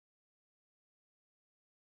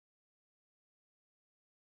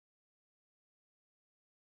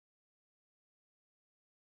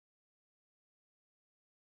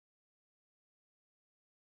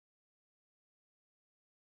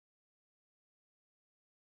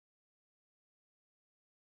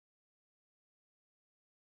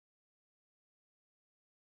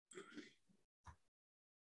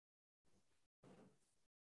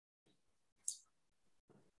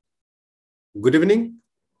Good evening,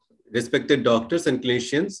 respected doctors and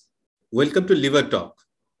clinicians. Welcome to Liver Talk.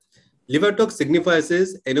 Liver Talk signifies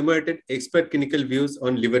enumerated expert clinical views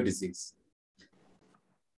on liver disease.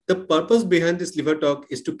 The purpose behind this Liver Talk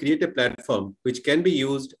is to create a platform which can be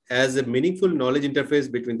used as a meaningful knowledge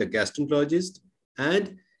interface between the gastroenterologist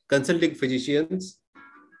and consulting physicians.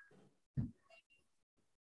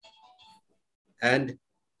 And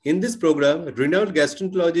in this program, renowned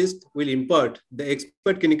gastroenterologists will impart the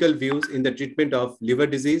expert clinical views in the treatment of liver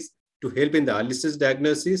disease to help in the early stage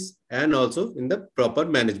diagnosis and also in the proper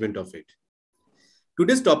management of it.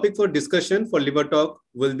 Today's topic for discussion for Liver Talk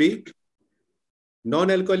will be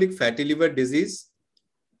non-alcoholic fatty liver disease,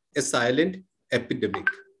 a silent epidemic.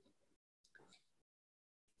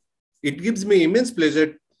 It gives me immense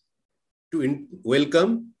pleasure to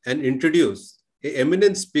welcome and introduce an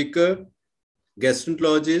eminent speaker,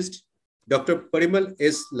 gastroenterologist, Dr. Parimal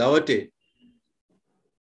S. Lawate,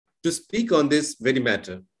 to speak on this very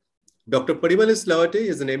matter. Dr. Parimal S. Lawate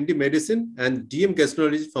is an MD Medicine and DM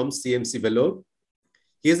Gastroenterologist from CMC Vellore.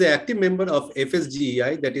 He is an active member of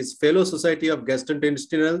FSGEI, that is Fellow Society of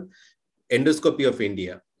Gastrointestinal Endoscopy of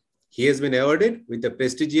India. He has been awarded with the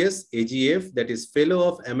prestigious AGF, that is Fellow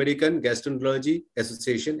of American Gastroenterology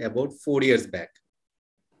Association, about 4 years back.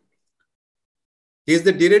 He is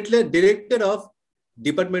the director of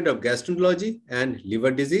Department of Gastroenterology and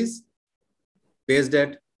Liver Disease, based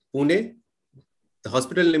at Pune. The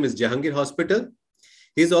hospital name is Jahangir Hospital.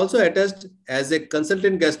 He is also attached as a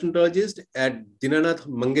consultant gastroenterologist at Dinanath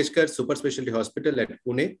Mangeshkar Super Specialty Hospital at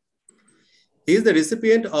Pune. He is the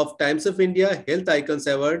recipient of Times of India Health Icons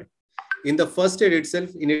Award in the first year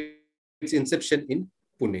itself in its inception in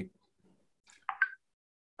Pune.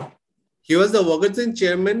 He was the organizing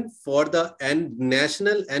chairman for the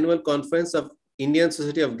National Annual Conference of Indian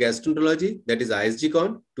Society of Gastroenterology, that is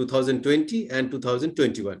ISGCon 2020 and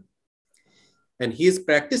 2021. And he is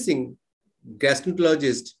practicing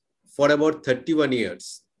gastroenterologist for about 31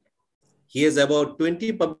 years. He has about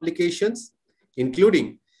 20 publications,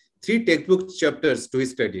 including 3 textbook chapters to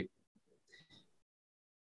his credit.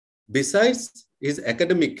 Besides his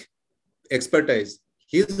academic expertise,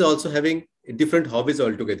 he is also having different hobbies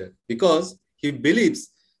altogether because he believes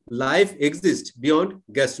life exists beyond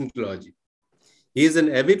gastroenterology. He is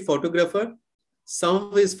an avid photographer. Some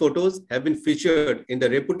of his photos have been featured in the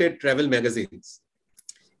reputed travel magazines.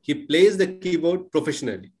 He plays the keyboard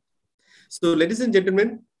professionally. So, ladies and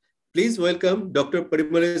gentlemen, please welcome Dr.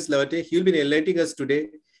 Parimal S. Lawate. He will be enlightening us today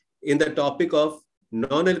in the topic of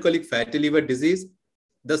non-alcoholic fatty liver disease,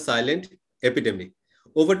 the silent epidemic.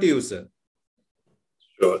 Over to you, sir.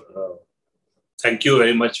 Sure. Thank you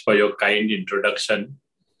very much for your kind introduction.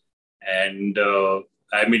 And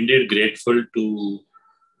I'm indeed grateful to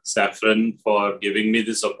Saffron for giving me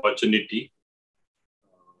this opportunity.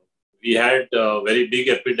 We had a very big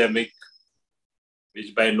epidemic,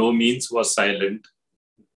 which by no means was silent,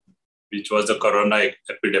 which was the corona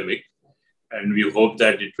epidemic. And we hope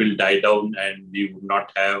that it will die down and we will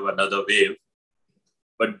not have another wave.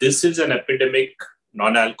 But this is an epidemic,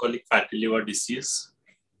 non-alcoholic fatty liver disease,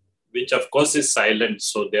 which of course is silent.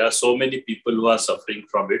 So there are so many people who are suffering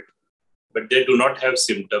from it, but they do not have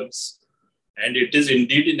symptoms. And it is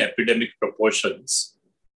indeed in epidemic proportions.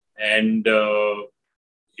 And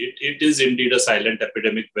it is indeed a silent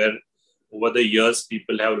epidemic where over the years,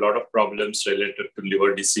 people have a lot of problems related to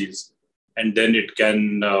liver disease. And then it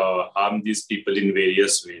can harm these people in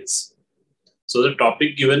various ways. So the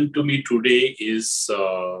topic given to me today is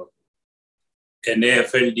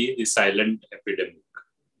NAFLD, the silent epidemic.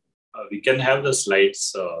 We can have the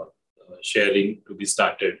slides sharing to be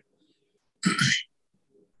started.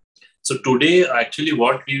 So today, actually,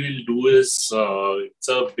 what we will do is it's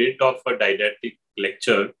a bit of a didactic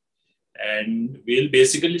lecture, and we'll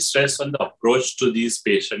basically stress on the approach to these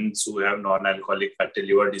patients who have non-alcoholic fatty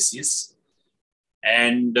liver disease,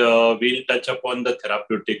 and we'll touch upon the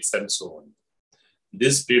therapeutics and so on.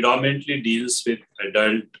 This predominantly deals with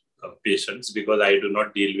adult patients because I do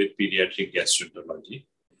not deal with pediatric gastroenterology.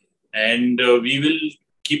 And we will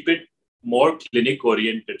keep it more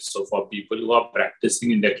clinic-oriented. So for people who are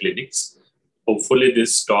practicing in their clinics, hopefully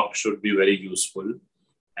this talk should be very useful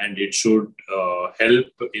and it should help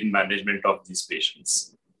in management of these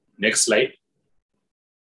patients. Next slide.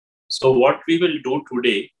 So what we will do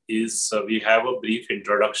today is we have a brief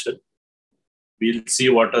introduction. We'll see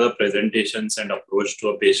what are the presentations and approach to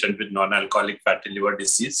a patient with non-alcoholic fatty liver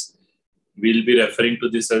disease. We'll be referring to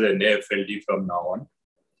this as NAFLD from now on.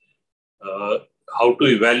 How to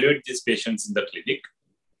evaluate these patients in the clinic,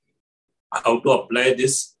 how to apply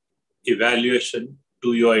this evaluation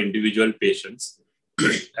to your individual patients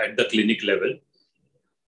at the clinic level.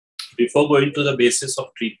 before going to the basis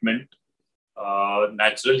of treatment,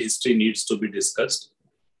 natural history needs to be discussed.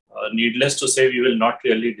 Needless to say, we will not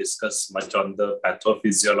really discuss much on the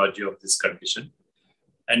pathophysiology of this condition.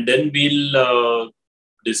 And then we'll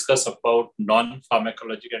discuss about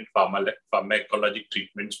non-pharmacologic and pharmacologic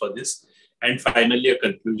treatments for this. And finally, a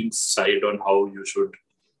concluding slide on how you should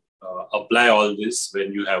apply all this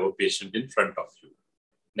when you have a patient in front of you.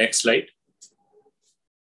 Next slide.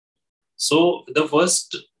 So the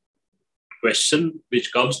first question which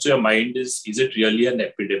comes to your mind is it really an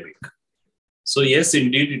epidemic? So yes,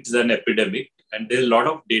 indeed, it is an epidemic. And there's a lot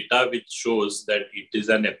of data which shows that it is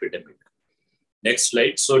an epidemic. Next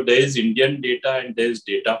slide. So there is Indian data and there is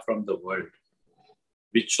data from the world,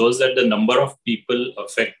 which shows that the number of people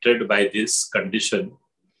affected by this condition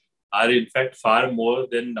are in fact far more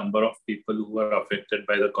than number of people who are affected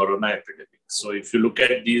by the corona epidemic. So if you look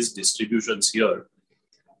at these distributions here,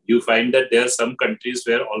 you find that there are some countries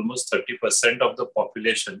where almost 30% of the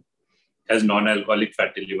population has non-alcoholic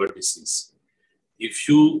fatty liver disease. If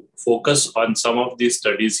you focus on some of these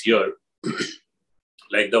studies here,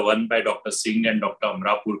 like the one by Dr. Singh and Dr.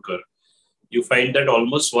 Amrapurkar, you find that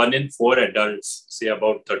almost 1 in 4 adults, say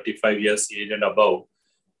about 35 years age and above,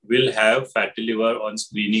 will have fatty liver on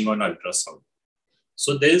screening on ultrasound.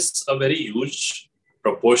 So there's a very huge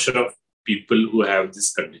proportion of people who have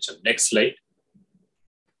this condition. Next slide.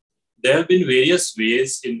 There have been various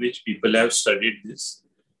ways in which people have studied this.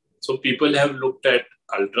 So people have looked at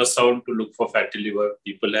ultrasound to look for fatty liver.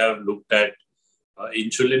 People have looked at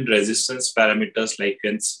insulin resistance parameters, like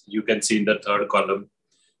you can see in the third column.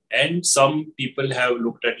 And some people have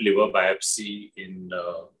looked at liver biopsy in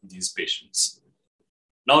these patients.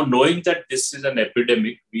 Now, knowing that this is an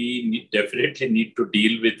epidemic, we definitely need to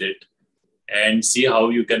deal with it and see how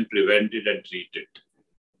you can prevent it and treat it.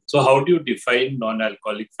 So how do you define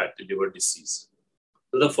non-alcoholic fatty liver disease?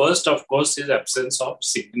 So the first, of course, is absence of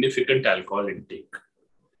significant alcohol intake.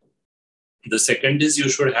 The second is you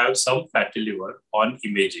should have some fatty liver on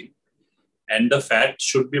imaging, and the fat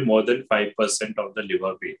should be more than 5% of the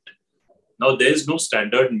liver weight. Now, there is no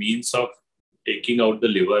standard means of taking out the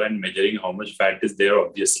liver and measuring how much fat is there,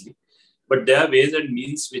 obviously. But there are ways and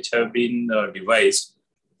means which have been devised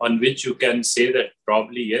on which you can say that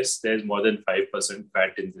probably, yes, there's more than 5%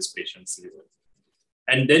 fat in this patient's liver.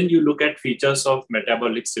 And then you look at features of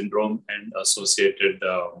metabolic syndrome and associated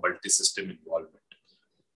multi-system involvement.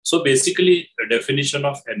 So basically, the definition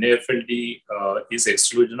of NAFLD is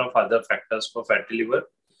exclusion of other factors for fatty liver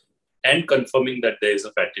and confirming that there is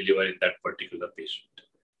a fatty liver in that particular patient.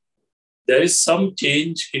 There is some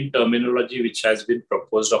change in terminology which has been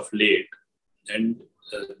proposed of late, and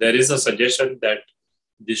there is a suggestion that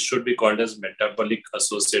this should be called as metabolic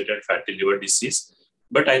associated fatty liver disease.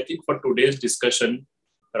 But I think for today's discussion,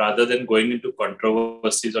 rather than going into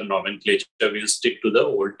controversies on nomenclature, we'll stick to the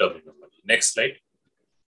old terminology. Next slide.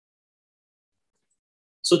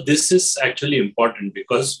 So this is actually important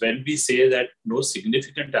because when we say that no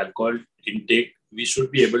significant alcohol intake, we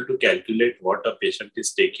should be able to calculate what a patient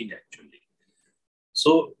is taking actually.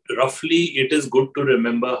 So roughly, it is good to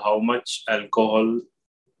remember how much alcohol,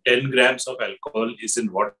 10 grams of alcohol is in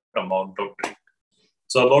what amount of drink.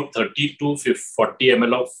 So about 30 to 40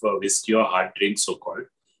 ml of whiskey or hard drink, so-called,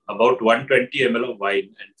 about 120 ml of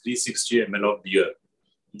wine and 360 ml of beer.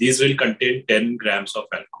 These will contain 10 grams of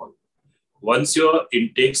alcohol. Once your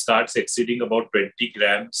intake starts exceeding about 20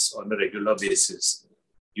 grams on a regular basis,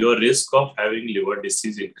 your risk of having liver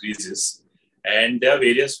disease increases. And there are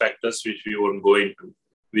various factors which we won't go into,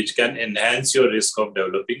 which can enhance your risk of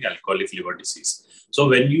developing alcoholic liver disease. So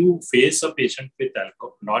when you face a patient with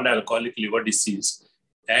non-alcoholic liver disease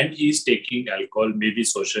and he is taking alcohol, maybe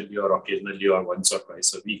socially or occasionally or once or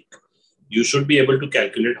twice a week, you should be able to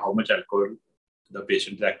calculate how much alcohol the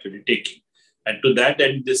patient is actually taking. And to that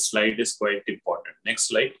end, this slide is quite important. Next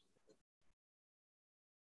slide.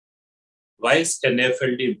 Why is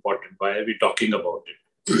NAFLD important? Why are we talking about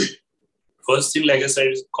it? First thing, like I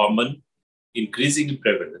said, is common, increasing in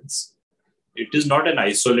prevalence. It is not an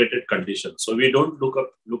isolated condition. So we don't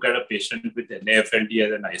look at a patient with NAFLD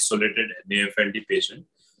as an isolated NAFLD patient,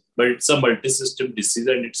 but it's a multi-system disease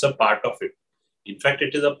and it's a part of it. In fact,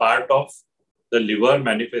 it is a part of the liver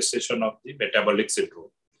manifestation of the metabolic syndrome.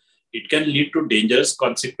 It can lead to dangerous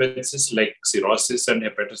consequences like cirrhosis and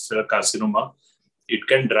hepatocellular carcinoma. It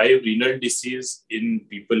can drive renal disease in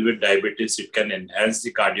people with diabetes. It can enhance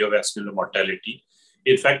the cardiovascular mortality.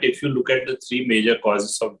 In fact, if you look at the 3 major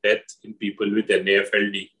causes of death in people with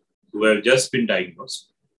NAFLD who have just been diagnosed,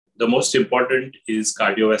 the most important is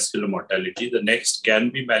cardiovascular mortality. The next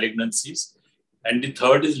can be malignancies. And the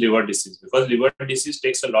third is liver disease, because liver disease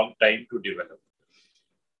takes a long time to develop.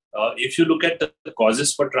 If you look at the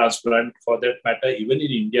causes for transplant, for that matter, even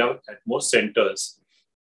in India, at most centers,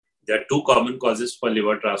 there are two common causes for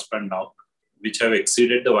liver transplant now, which have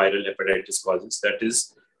exceeded the viral hepatitis causes. That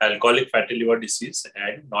is alcoholic fatty liver disease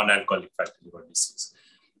and non-alcoholic fatty liver disease.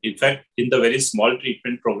 In fact, in the very small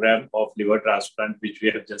treatment program of liver transplant, which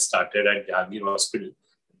we have just started at Jahangir Hospital,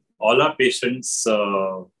 all our patients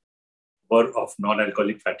were of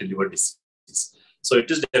non-alcoholic fatty liver disease. So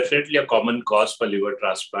it is definitely a common cause for liver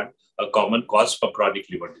transplant, a common cause for chronic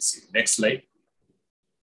liver disease. Next slide.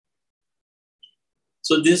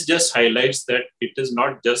 So this just highlights that it is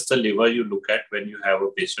not just the liver you look at when you have a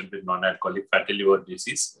patient with non-alcoholic fatty liver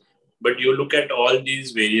disease, but you look at all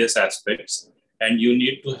these various aspects and you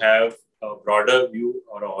need to have a broader view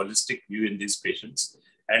or a holistic view in these patients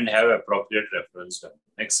and have appropriate reference done.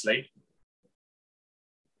 Next slide.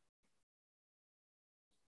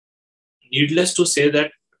 Needless to say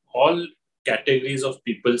that all categories of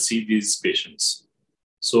people see these patients.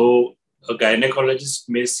 So a gynecologist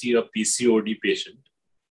may see a PCOD patient,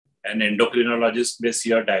 an endocrinologist may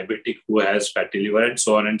see a diabetic who has fatty liver, and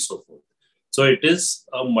so on and so forth. So it is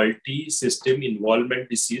a multi-system involvement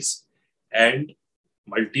disease, and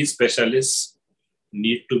multi-specialists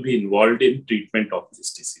need to be involved in treatment of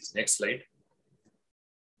this disease. Next slide.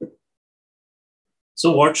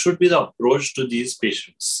 So what should be the approach to these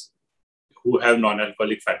patients who have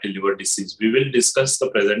non-alcoholic fatty liver disease? We will discuss the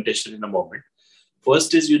presentation in a moment.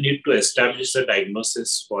 First is you need to establish the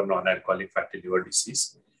diagnosis for non-alcoholic fatty liver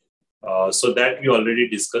disease. So that we already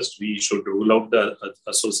discussed, we should rule out the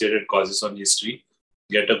associated causes on history,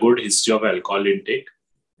 get a good history of alcohol intake,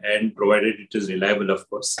 and provided it is reliable, of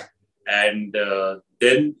course. And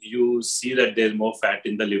then you see that there's more fat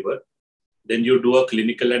in the liver. Then you do a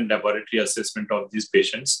clinical and laboratory assessment of these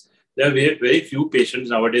patients. There are very few patients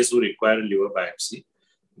nowadays who require a liver biopsy.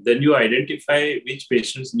 Then you identify which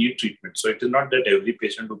patients need treatment. So it is not that every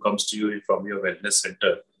patient who comes to you from your wellness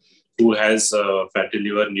center who has fatty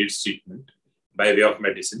liver needs treatment by way of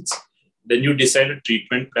medicines. Then you decide a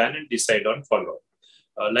treatment plan and decide on follow-up.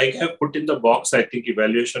 Like I have put in the box, I think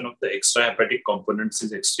evaluation of the extrahepatic components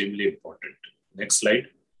is extremely important. Next slide.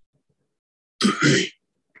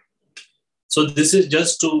 So this is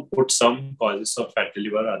just to put some causes of fatty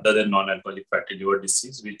liver other than non-alcoholic fatty liver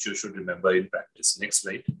disease, which you should remember in practice. Next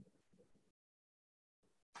slide.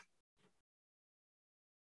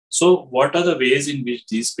 So what are the ways in which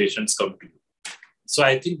these patients come to you? So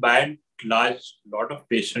I think by and large, a lot of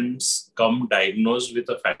patients come diagnosed with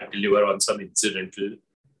a fatty liver on some incidental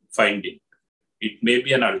finding. It may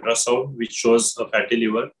be an ultrasound which shows a fatty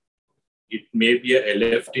liver. It may be a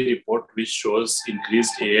LFT report which shows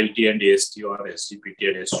increased ALT and AST or SGPT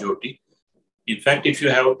and SGOT. In fact, if you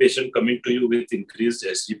have a patient coming to you with increased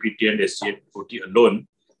SGPT and SGOT alone,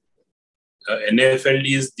 NAFLD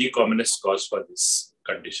is the commonest cause for this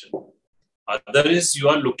condition. Other is you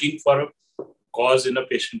are looking for a cause in a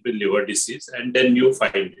patient with liver disease and then you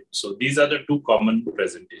find it. So these are the two common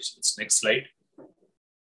presentations. Next slide.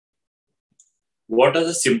 What are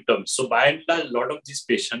the symptoms? So by and large, a lot of these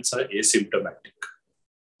patients are asymptomatic.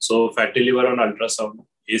 So fatty liver on ultrasound,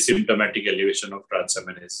 asymptomatic elevation of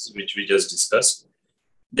transaminases, which we just discussed.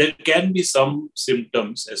 There can be some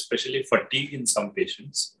symptoms, especially fatigue in some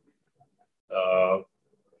patients.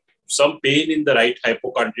 Some pain in the right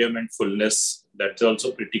hypochondrium and fullness, that's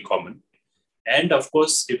also pretty common. And of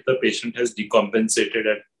course, if the patient has decompensated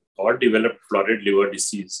or developed florid liver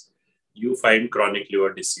disease, you find chronic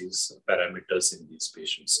liver disease parameters in these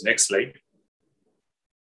patients. Next slide.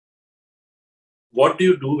 What do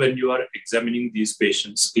you do when you are examining these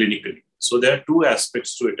patients clinically? So there are two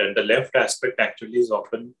aspects to it, and the left aspect actually is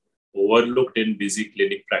often overlooked in busy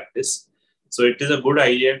clinic practice. So it is a good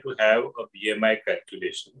idea to have a BMI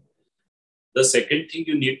calculation. The second thing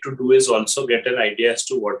you need to do is also get an idea as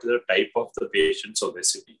to what is the type of the patient's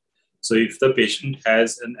obesity. So if the patient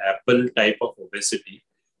has an apple type of obesity,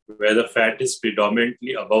 where the fat is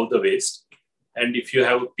predominantly above the waist, and if you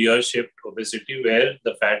have a pear-shaped obesity where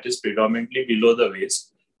the fat is predominantly below the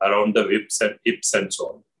waist, around the hips and so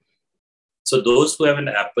on. So those who have an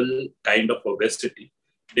apple kind of obesity,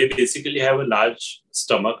 they basically have a large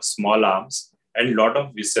stomach, small arms, and a lot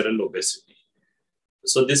of visceral obesity.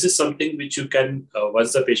 So this is something which you can,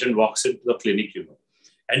 once the patient walks into the clinic, you know.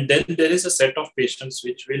 And then there is a set of patients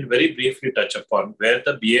which we'll very briefly touch upon, where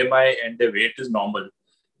the BMI and the weight is normal,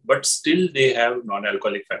 but still they have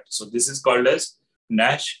non-alcoholic fatty. So this is called as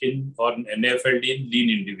NASH or NAFLD in lean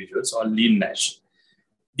individuals or lean NASH.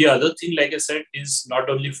 The other thing, like I said, is not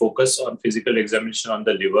only focus on physical examination on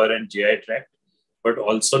the liver and GI tract, but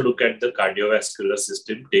also look at the cardiovascular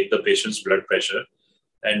system, take the patient's blood pressure,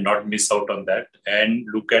 and not miss out on that, and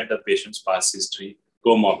look at the patient's past history,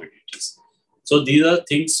 comorbidities. So these are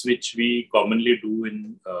things which we commonly do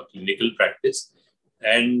in clinical practice.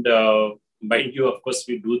 And mind you, of course,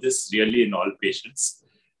 we do this really in all patients.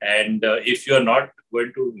 And if you're not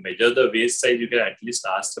going to measure the waist size, you can at least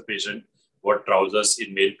ask the patient what trousers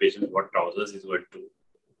in male patients, what trousers is going to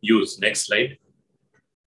use. Next slide.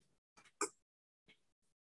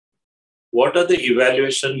 What are the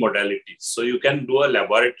evaluation modalities? So you can do a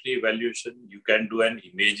laboratory evaluation, you can do an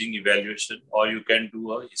imaging evaluation, or you can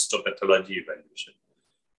do a histopathology evaluation.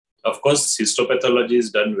 Of course, histopathology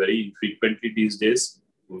is done very infrequently these days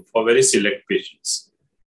for very select patients.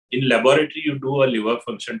 In laboratory, you do a liver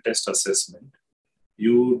function test assessment.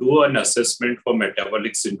 You do an assessment for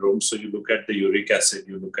metabolic syndrome. So you look at the uric acid,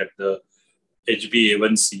 you look at the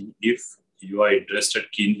HbA1c. If you are interested,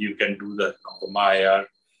 keen, you can do the HOMA-IR.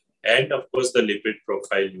 And of course, the lipid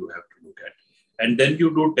profile you have to look at. And then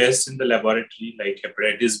you do tests in the laboratory like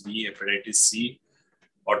hepatitis B, hepatitis C,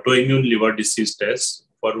 autoimmune liver disease tests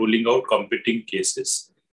for ruling out competing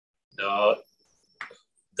cases.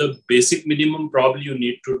 The basic minimum probably you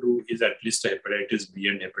need to do is at least hepatitis B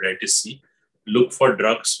and hepatitis C. Look for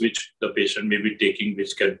drugs which the patient may be taking,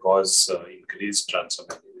 which can cause increased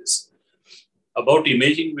transaminases. About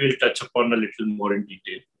imaging, we'll touch upon a little more in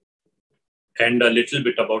detail, and a little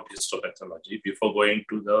bit about histopathology before going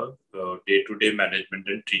to the day-to-day management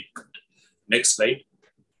and treatment. Next slide.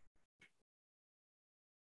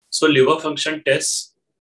 So liver function tests,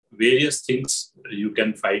 various things you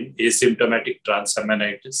can find. Asymptomatic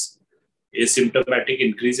transaminitis, asymptomatic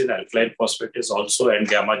increase in alkaline phosphatase is also, and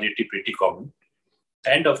gamma GT pretty common.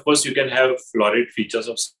 And of course, you can have florid features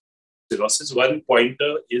of cirrhosis. One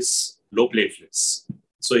pointer is low platelets.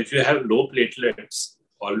 So if you have low platelets,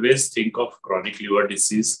 always think of chronic liver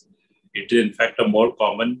disease. It is in fact a more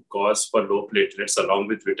common cause for low platelets along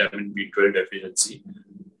with vitamin B12 deficiency,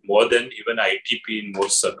 more than even ITP in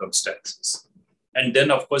most circumstances. And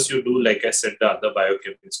then of course you do, like I said, the other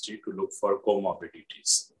biochemistry to look for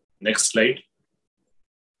comorbidities. Next slide.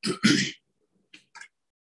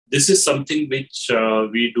 This is something which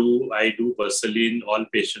I do personally in all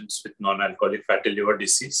patients with non-alcoholic fatty liver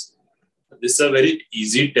disease. This is a very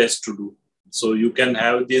easy test to do. So you can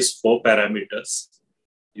have these 4 parameters.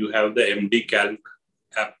 You have the MD Calc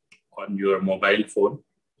app on your mobile phone,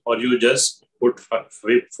 or you just put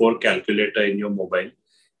 4 calculator in your mobile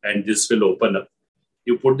and this will open up.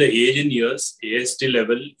 You put the age in years, AST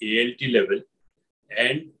level, ALT level,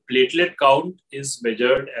 and platelet count is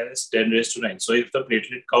measured as 10⁻⁹. So if the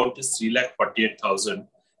platelet count is 348,000,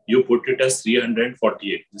 you put it as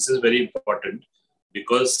 348. This is very important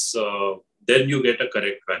because then you get a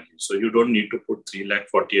correct value. So you don't need to put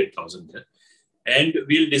 348,000 there. And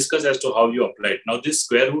we'll discuss as to how you apply it. Now this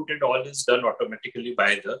square root and all is done automatically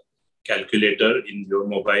by the calculator in your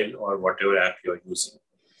mobile or whatever app you're using.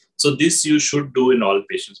 So this you should do in all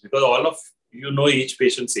patients because all of you know each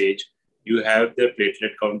patient's age. You have their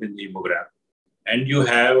platelet count in the hemogram, and you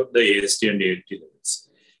have the AST and ALT levels.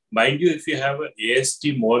 Mind you, if you have an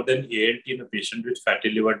AST more than ALT in a patient with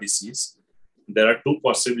fatty liver disease, there are 2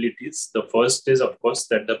 possibilities. The first is, of course,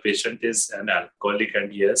 that the patient is an alcoholic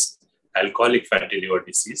and he has alcoholic fatty liver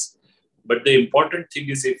disease. But the important thing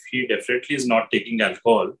is if he definitely is not taking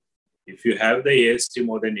alcohol, if you have the AST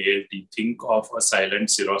more than ALT, think of a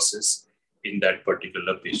silent cirrhosis in that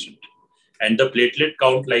particular patient. And the platelet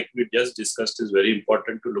count, like we just discussed, is very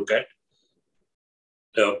important to look at.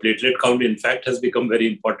 The platelet count, in fact, has become very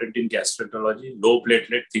important in gastroenterology. Low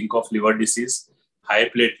platelet, think of liver disease. High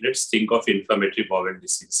platelets, think of inflammatory bowel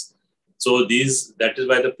disease. So that is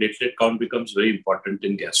why the platelet count becomes very important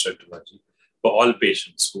in gastroenterology for all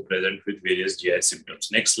patients who present with various GI symptoms.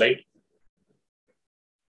 Next slide.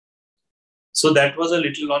 So that was a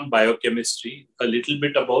little on biochemistry, a little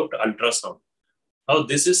bit about ultrasound. Now,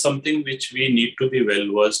 this is something which we need to be well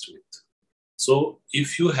versed with. So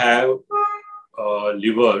if you have a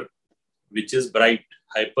liver which is bright,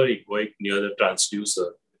 hyperechoic near the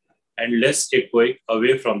transducer, and less echoic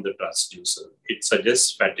away from the transducer, it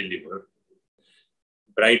suggests fatty liver.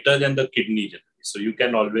 Brighter than the kidney generally. So you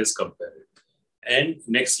can always compare it. And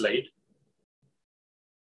next slide.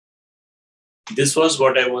 This was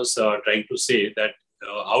what I was trying to say, that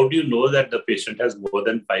how do you know that the patient has more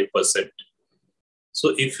than 5%?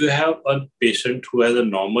 So if you have a patient who has a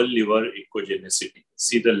normal liver echogenicity,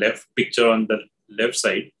 see the left picture on the left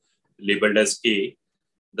side labeled as A,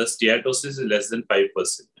 the steatosis is less than 5%.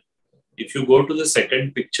 If you go to the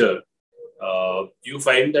second picture, you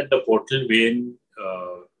find that the portal vein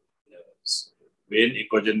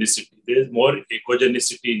echogenicity, there is more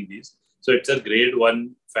echogenicity in these. So it's a grade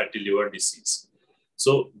 1 fatty liver disease.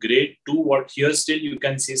 So grade 2, what here still you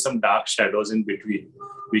can see some dark shadows in between,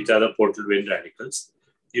 which are the portal vein radicals.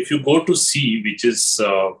 If you go to C, which is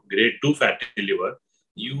grade 2 fatty liver,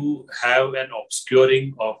 you have an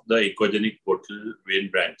obscuring of the echogenic portal vein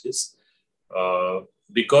branches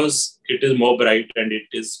because it is more bright and it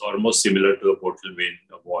is almost similar to the portal vein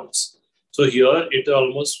walls. So here it is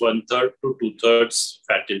almost 1/3 to 2/3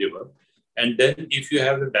 fatty liver. And then if you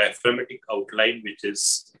have the diaphragmatic outline, which is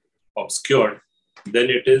obscured, then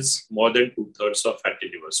it is more than 2/3 of fatty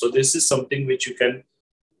liver. So this is something which you can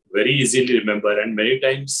very easily remember. And many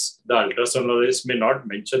times the ultrasonologist may not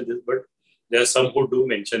mention this, but there are some who do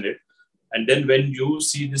mention it. And then when you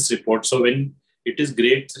see this report, so when it is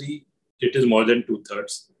grade 3, it is more than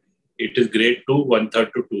 2/3. It is grade 2,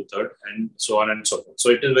 1/3 to 2/3, and so on and so forth. So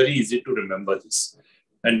it is very easy to remember this.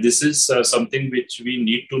 And this is something which we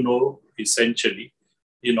need to know essentially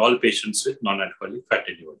in all patients with non-alcoholic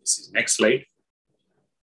fatty liver disease. Next slide.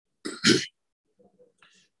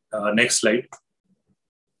 Next slide.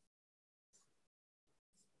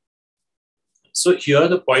 So here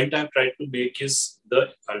the point I've tried to make is the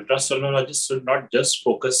ultrasonologist should not just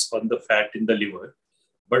focus on the fat in the liver,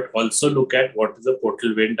 but also look at what is the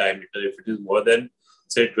portal vein diameter. If it is more than,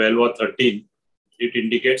 say, 12 or 13, it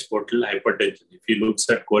indicates portal hypertension. If he looks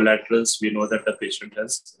at collaterals, we know that the patient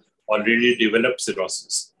has already developed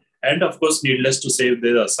cirrhosis. And of course, needless to say, if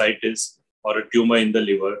there is ascites or a tumor in the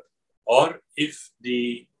liver, or if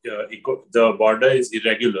the border is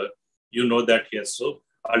irregular, you know that yes. So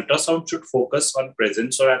ultrasound should focus on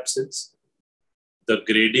presence or absence, the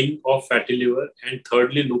grading of fatty liver, and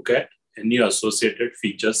thirdly, look at any associated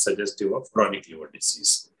features suggestive of chronic liver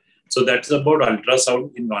disease. So that's about ultrasound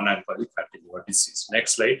in non-alcoholic fatty liver disease.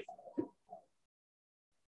 Next slide.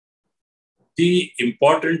 The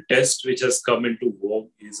important test which has come into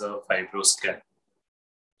vogue is a fibroscan.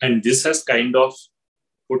 And this has kind of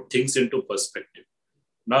put things into perspective.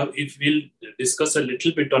 Now, if we'll discuss a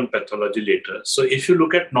little bit on pathology later. So if you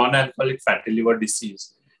look at non-alcoholic fatty liver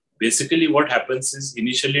disease, basically what happens is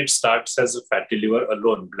initially it starts as a fatty liver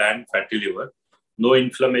alone, bland fatty liver, no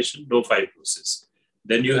inflammation, no fibrosis.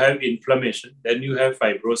 Then you have inflammation, then you have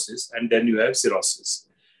fibrosis, and then you have cirrhosis.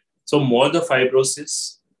 So more the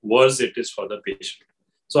fibrosis, worse it is for the patient.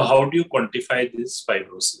 So how do you quantify this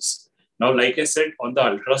fibrosis? Now, like I said, on the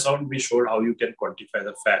ultrasound, we showed how you can quantify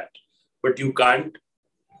the fat, but you can't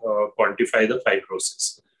quantify the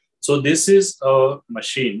fibrosis. So this is a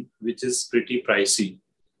machine which is pretty pricey.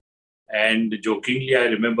 And jokingly, I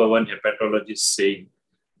remember one hepatologist saying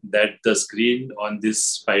that the screen on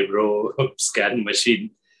this fibro scan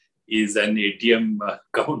machine is an ATM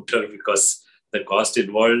counter because the cost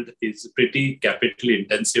involved is a pretty capital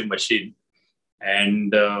intensive machine. And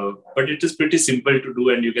but it is pretty simple to do,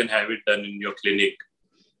 and you can have it done in your clinic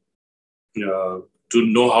to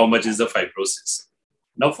know how much is the fibrosis.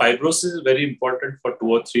 Now, fibrosis is very important for 2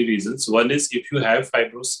 or 3 reasons. One is if you have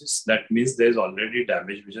fibrosis, that means there's already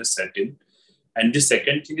damage which has set in. And the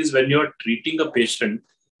second thing is when you're treating a patient,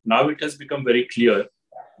 now it has become very clear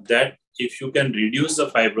that if you can reduce the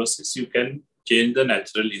fibrosis, you can change the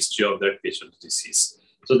natural history of that patient's disease.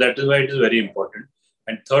 So that is why it is very important.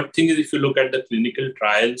 And third thing is if you look at the clinical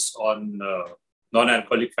trials on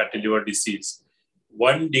non-alcoholic fatty liver disease,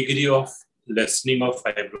 1 degree of lessening of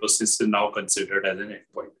fibrosis is now considered as an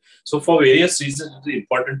endpoint. So for various reasons, it is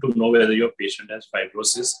important to know whether your patient has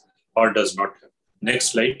fibrosis or does not have. Next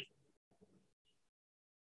slide.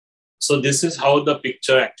 So this is how the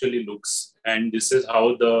picture actually looks. And this is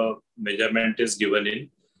how the measurement is given in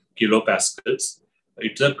kilopascals.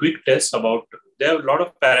 It's a quick test about, there are a lot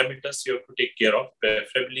of parameters you have to take care of.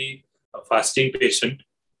 Preferably a fasting patient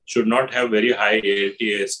should not have very high ALT,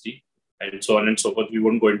 AST, and so on and so forth. We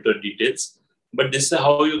won't go into the details, but this is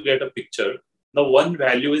how you get a picture. Now, one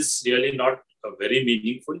value is really not very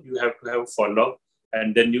meaningful. You have to have follow-up,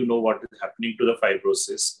 and then you know what is happening to the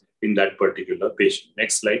fibrosis in that particular patient.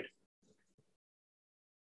 Next slide.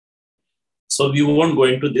 So we won't go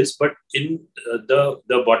into this, but in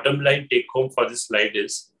the bottom line take home for this slide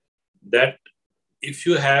is that if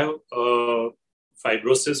you have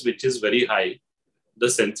fibrosis which is very high, the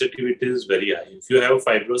sensitivity is very high. If you have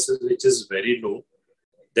fibrosis which is very low,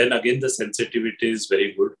 then again the sensitivity is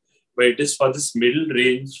very good. But it is for this middle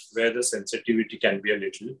range where the sensitivity can be a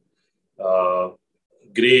little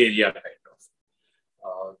gray area kind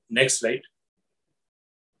of. Next slide.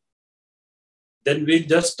 Then we'll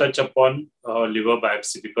just touch upon liver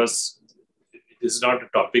biopsy because this is not a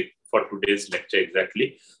topic for today's lecture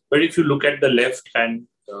exactly. But if you look at the left-hand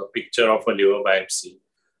picture of a liver biopsy,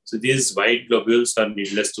 so these white globules are,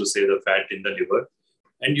 needless to say, the fat in the liver.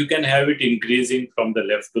 And you can have it increasing from the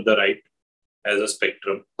left to the right. as a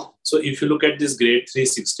spectrum. So if you look at this grade 3,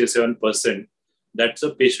 67%, that's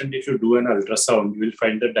a patient, if you do an ultrasound, you will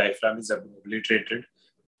find the diaphragm is obliterated,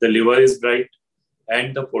 the liver is bright,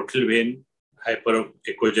 and the portal vein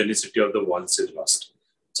hyperechogenicity of the walls is lost.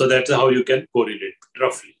 So that's how you can correlate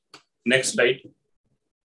roughly. Next slide.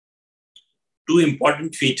 Two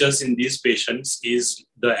important features in these patients is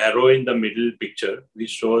the arrow in the middle picture,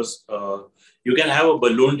 which shows you can have a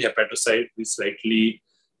ballooned hepatocyte with slightly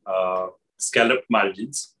scalloped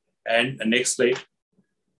margins. And the next slide.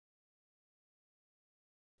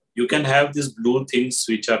 You can have these blue things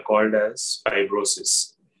which are called as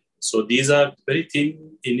fibrosis. So these are very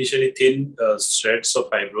thin, initially thin shreds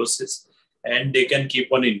of fibrosis, and they can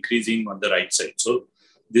keep on increasing on the right side. So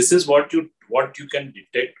this is what you can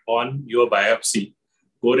detect on your biopsy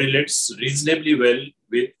correlates reasonably well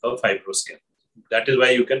with a fibroscan. That is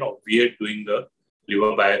why you can obviate doing the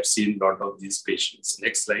liver biopsy in a lot of these patients.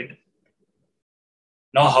 Next slide.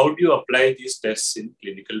 Now, how do you apply these tests in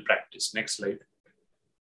clinical practice? Next slide.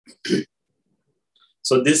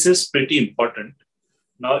 So this is pretty important.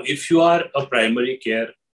 Now, if you are a primary care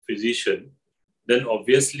physician, then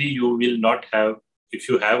obviously you will not have, if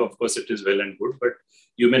you have, of course, it is well and good, but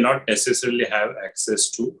you may not necessarily have access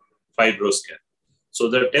to fibroscan. So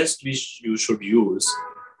the test which you should use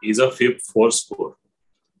is a FIB-4 score.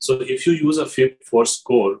 So if you use a FIB-4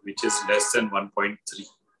 score, which is less than 1.3,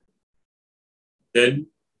 then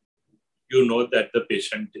you know that the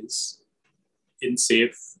patient is in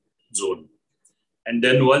safe zone. And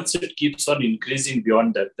then once it keeps on increasing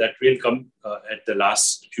beyond that, that will come at the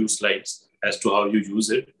last few slides as to how you use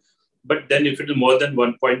it. But then if it is more than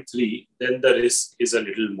 1.3, then the risk is a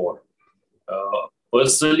little more.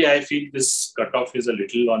 Personally, I feel this cutoff is a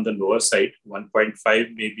little on the lower side.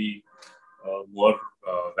 1.5 may be more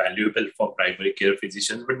valuable for primary care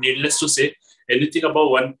physicians. But needless to say, anything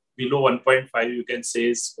above below 1.5, you can say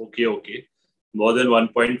is okay. More than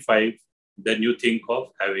 1.5, then you think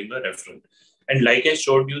of having a referral. And like I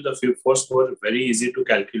showed you, the FIB-4 score, very easy to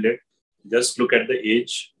calculate. Just look at the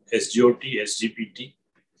age, SGOT, SGPT,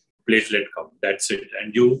 platelet count. That's it.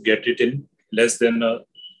 And you get it in less than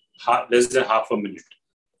half a minute.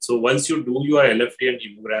 So once you do your LFT and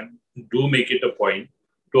hemogram, do make it a point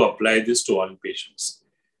to apply this to all patients.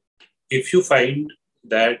 If you find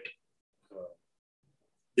that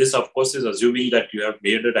this, of course, is assuming that you have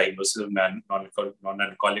made a diagnosis of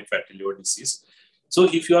non-alcoholic fatty liver disease. So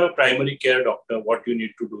if you are a primary care doctor, what you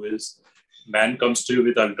need to do is, man comes to you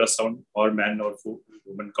with ultrasound, or man or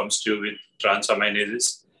woman comes to you with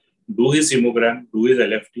transaminases, do his hemogram, do his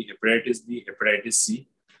LFT, hepatitis B, hepatitis C,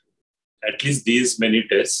 at least these many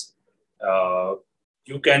tests.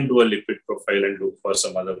 You can do a lipid profile and look for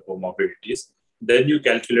some other comorbidities. Then you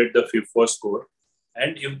calculate the FIB-4 score.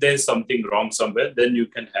 And if there is something wrong somewhere, then you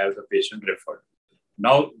can have the patient referred.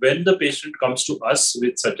 Now, when the patient comes to us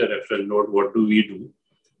with such a referral note, what do we do?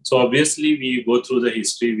 So obviously, we go through the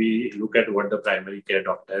history, we look at what the primary care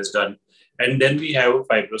doctor has done, and then we have a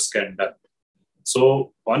fibroscan done.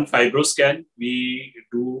 So on fibroscan, we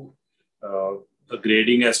do a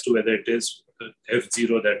grading as to whether it is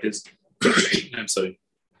F0, that is,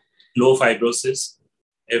 low fibrosis,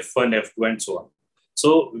 F1, F2, and so on.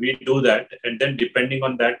 So we do that, and then depending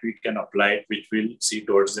on that, we can apply it, which we'll see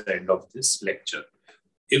towards the end of this lecture.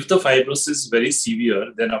 If the fibrosis is very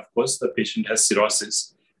severe, then of course the patient has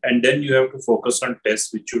cirrhosis, and then you have to focus on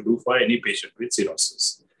tests which you do for any patient with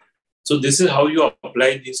cirrhosis. So this is how you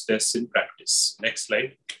apply these tests in practice. Next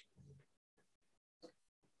slide.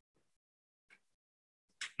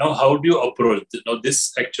 Now, how do you approach? Now,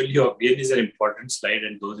 this actually again is an important slide,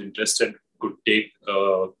 and those interested could take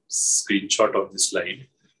a screenshot of this slide.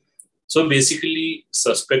 So basically,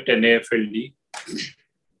 suspect NAFLD,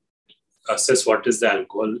 assess what is the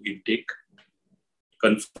alcohol intake,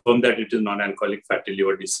 confirm that it is non-alcoholic fatty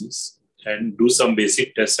liver disease, and do some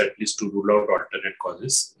basic tests at least to rule out alternate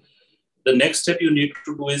causes. The next step you need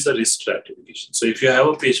to do is a risk stratification. So if you have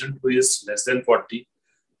a patient who is less than 40,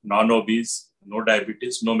 non-obese, no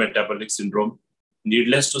diabetes, no metabolic syndrome,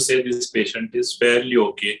 needless to say, this patient is fairly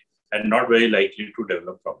okay and not very likely to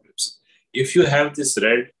develop problems. If you have this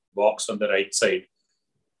red box on the right side,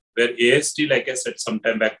 where AST, like I said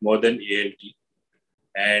sometime back, more than ALT,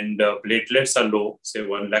 and platelets are low, say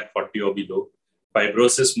 140 or below,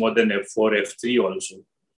 fibrosis more than F4, F3 also,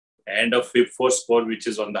 and a FIB-4 score which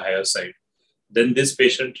is on the higher side, then this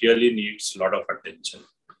patient really needs a lot of attention.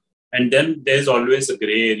 And then there's always a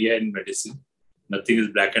gray area in medicine. Nothing is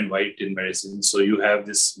black and white in medicine. So you have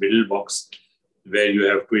this middle box where you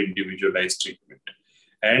have to individualize treatment.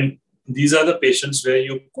 And these are the patients where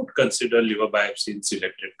you could consider liver biopsy in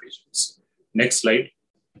selected patients. Next slide.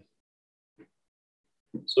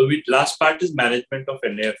 So last part is management of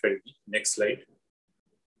NAFLD. Next slide.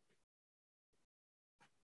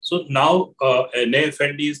 So now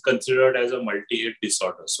NAFLD is considered as a multi-hit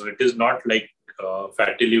disorder. So it is not like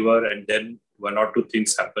fatty liver and then one or two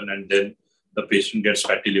things happen and then the patient gets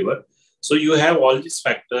fatty liver. So you have all these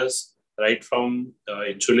factors, right from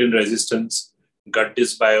insulin resistance, gut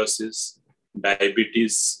dysbiosis,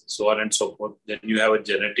 diabetes, so on and so forth. Then you have a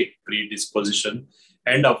genetic predisposition.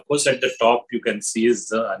 And of course, at the top, you can see is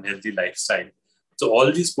the unhealthy lifestyle. So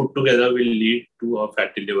all these put together will lead to a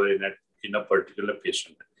fatty liver in a particular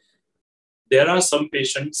patient. There are some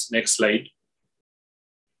patients, next slide.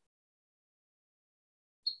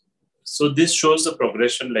 So this shows the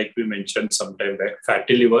progression like we mentioned some time back,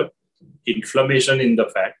 fatty liver, inflammation in the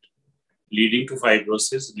fat, leading to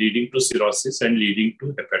fibrosis, leading to cirrhosis, and leading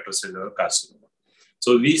to hepatocellular carcinoma.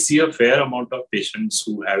 So we see a fair amount of patients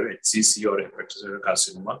who have HCC or hepatocellular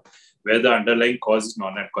carcinoma, where the underlying cause is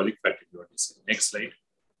non-alcoholic fatty liver disease. Next slide.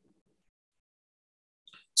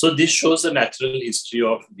 So this shows the natural history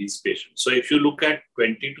of these patients. So if you look at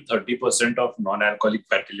 20 to 30% of non-alcoholic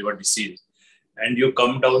fatty liver disease, and you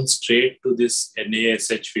come down straight to this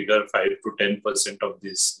NASH figure, 5 to 10% of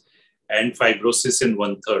this, and fibrosis in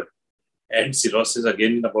 1/3, and cirrhosis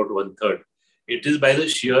again in about 1/3. It is by the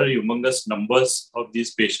sheer humongous numbers of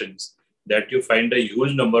these patients that you find a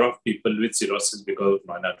huge number of people with cirrhosis because of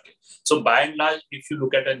non-alcoholic. So by and large, if you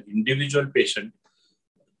look at an individual patient,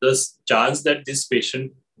 the chance that this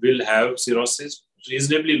patient will have cirrhosis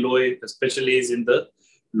reasonably low, especially is in the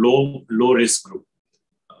low risk group.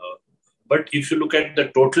 But if you look at the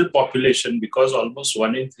total population, because almost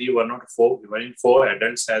 1 in 3, 1 in 4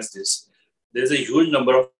 adults has this, there's a huge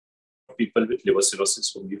number of people with liver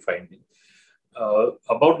cirrhosis whom we find in.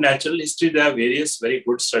 About natural history, there are various very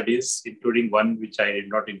good studies, including one which I did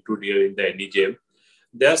not include here in the NEJM.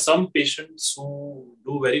 There are some patients who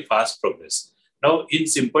do very fast progress. Now, in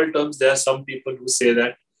simple terms, there are some people who say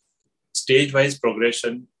that stage-wise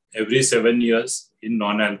progression every 7 years in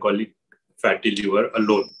non-alcoholic fatty liver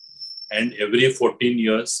alone, and every 14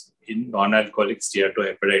 years in non-alcoholic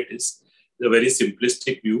steatohepatitis. It's a very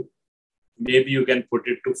simplistic view. Maybe you can put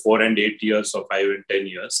it to 4 and 8 years or 5 and 10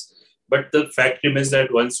 years. But the fact remains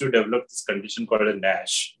that once you develop this condition called a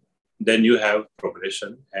NASH, then you have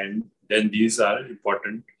progression, and then these are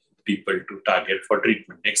important people to target for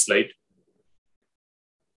treatment. Next slide.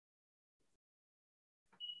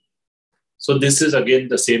 So this is again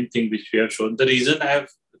the same thing which we have shown. The reason I have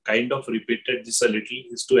kind of repeated this a little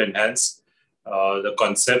is to enhance the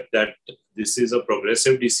concept that this is a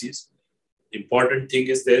progressive disease. Important thing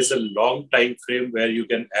is there's a long time frame where you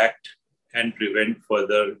can act and prevent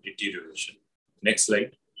further deterioration. Next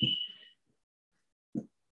slide.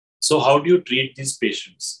 So how do you treat these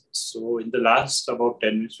patients? So in the last about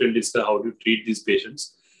 10 minutes, we'll discuss how to treat these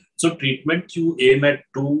patients. So treatment, you aim at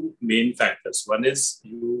two main factors. One is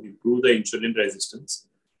you improve the insulin resistance,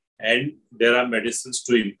 and there are medicines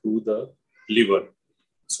to improve the liver.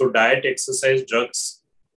 So diet, exercise, drugs,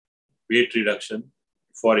 weight reduction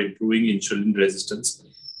for improving insulin resistance,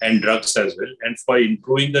 and drugs as well. And for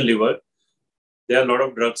improving the liver, there are a lot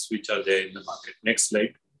of drugs which are there in the market. Next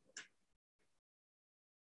slide.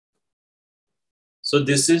 So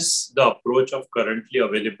this is the approach of currently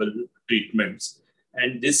available treatments.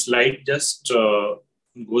 And this slide just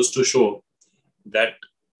goes to show that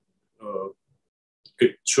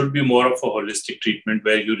it should be more of a holistic treatment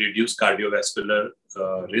where you reduce cardiovascular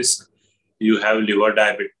risk, you have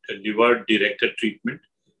liver-directed treatment,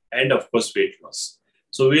 and of course, weight loss.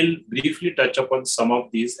 So we'll briefly touch upon some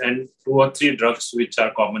of these and 2 or 3 drugs which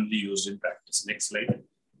are commonly used in practice. Next slide.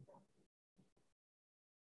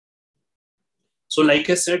 So like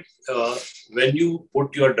I said, when you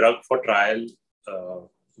put your drug for trial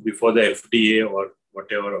before the FDA or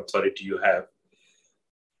whatever authority you have,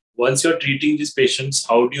 once you're treating these patients,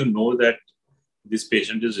 how do you know that this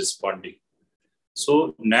patient is responding?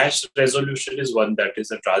 So NASH resolution is one, that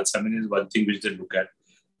is a transaminase is one thing which they look at.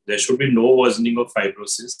 There should be no worsening of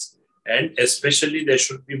fibrosis, and especially there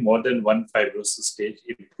should be more than one fibrosis stage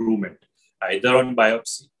improvement, either on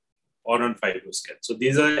biopsy or on fibroscan. So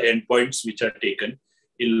these are endpoints which are taken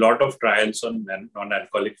in a lot of trials on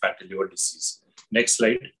non-alcoholic fatty liver disease. Next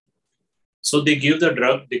slide. So they give the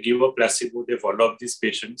drug, they give a placebo, they follow up these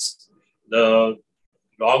patients. The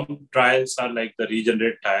long trials are like the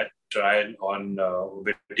Regenerate trial on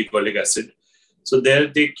obeticholic acid. So there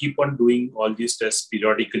they keep on doing all these tests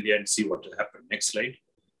periodically and see what will happen. Next slide.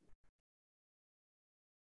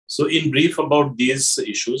 So in brief about these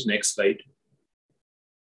issues, next slide.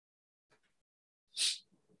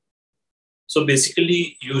 So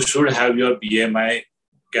basically you should have your BMI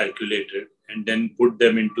calculated, and then put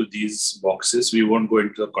them into these boxes. We won't go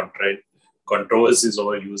into the controversies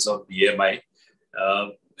over use of BMI.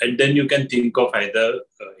 And then you can think of either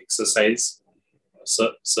exercise,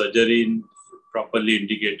 surgery in properly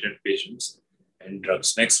indicated patients, and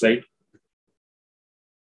drugs. Next slide.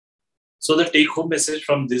 So the take-home message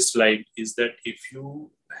from this slide is that if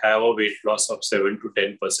you have a weight loss of 7 to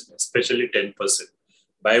 10%, especially 10%,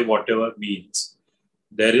 by whatever means,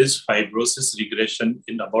 there is fibrosis regression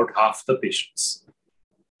in about half the patients.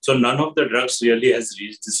 So none of the drugs really has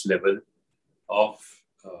reached this level of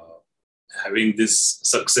having this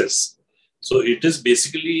success. So it is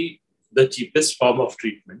basically the cheapest form of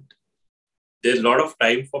treatment. There's a lot of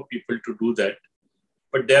time for people to do that,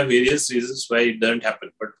 but there are various reasons why it doesn't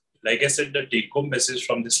happen. But like I said, the take-home message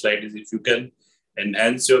from this slide is if you can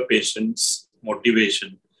enhance your patient's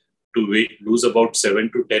motivation to lose about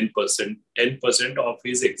 7 to 10%, 10% of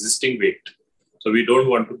his existing weight. So we don't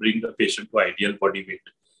want to bring the patient to ideal body weight.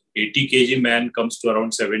 80 kg man comes to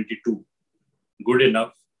around 72. Good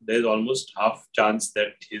enough. There's almost half chance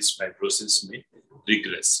that his fibrosis may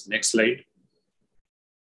regress. Next slide.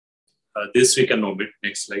 This we can omit.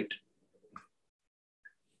 Next slide.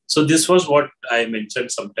 So this was what I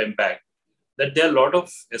mentioned some time back, that there are a lot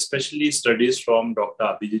of, especially studies from Dr.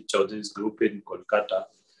 Abhijit Chaudhary's group in Kolkata.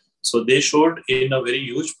 So they showed in a very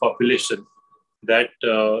huge population that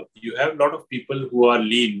you have a lot of people who are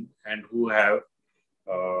lean and who have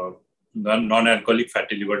non-alcoholic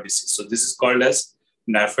fatty liver disease. So this is called as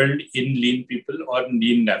NAFLD in lean people or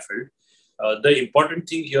lean NAFLD. The important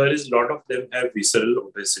thing here is a lot of them have visceral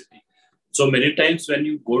obesity. So many times when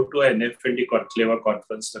you go to an NAFLD conclave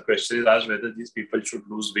conference, the question is asked whether these people should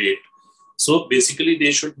lose weight. So basically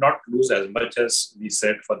they should not lose as much as we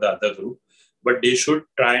said for the other group, but they should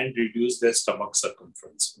try and reduce their stomach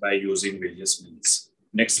circumference by using various means.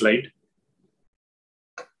 Next slide.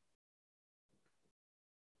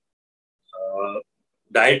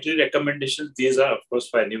 Dietary recommendations, these are of course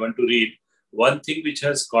for anyone to read. One thing which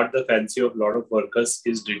has caught the fancy of a lot of workers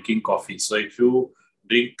is drinking coffee. So if you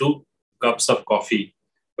drink 2 cups of coffee,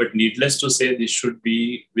 but needless to say, this should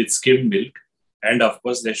be with skimmed milk. And of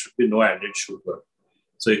course, there should be no added sugar.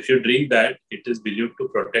 So if you drink that, it is believed to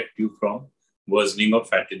protect you from worsening of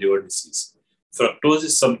fatty liver disease. Fructose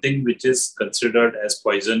is something which is considered as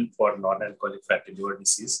poison for non-alcoholic fatty liver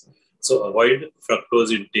disease. So avoid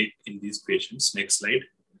fructose intake in these patients. Next slide.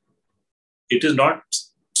 It is not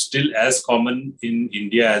still as common in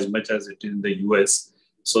India as much as it is in the US.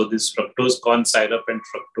 So this fructose corn syrup and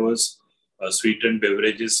fructose sweetened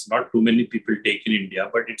beverages, not too many people take in India,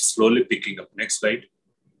 but it's slowly picking up. Next slide.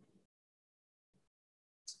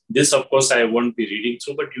 This, of course, I won't be reading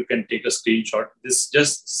through, but you can take a screenshot. This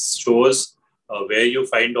just shows where you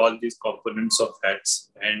find all these components of fats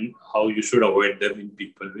and how you should avoid them in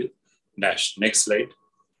people with NASH. Next slide.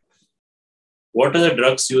 What are the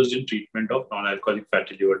drugs used in treatment of non-alcoholic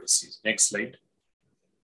fatty liver disease? Next slide.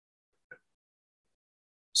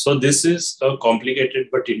 So this is a complicated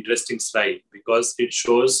but interesting slide because it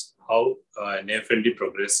shows how NAFLD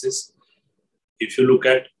progresses. If you look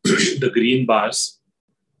at the green bars,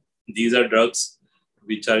 these are drugs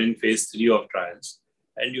which are in phase 3 of trials.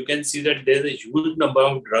 And you can see that there's a huge number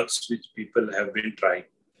of drugs which people have been trying.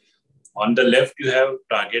 On the left, you have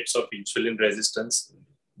targets of insulin resistance.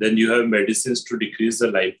 Then you have medicines to decrease the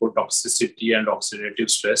lipotoxicity and oxidative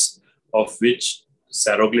stress, of which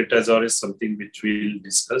saroglitazole is something which we'll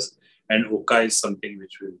discuss, and OCA is something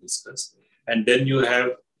which we'll discuss. And then you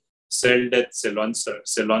have cell death,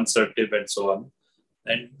 selonsertib, and so on.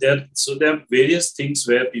 And there are various things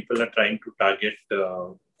where people are trying to target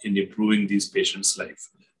in improving these patients' life.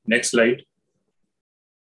 Next slide.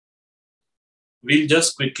 We'll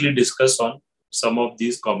just quickly discuss on some of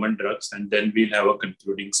these common drugs, and then we'll have a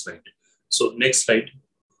concluding slide. So next slide.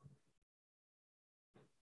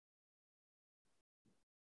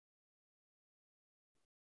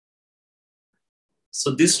 So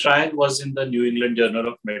this trial was in the New England Journal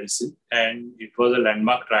of Medicine, and it was a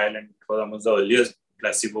landmark trial, and it was among the earliest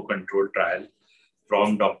placebo-controlled trial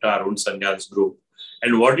from Dr. Arun Sanyal's group.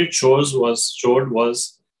 And what it showed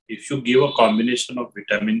was if you give a combination of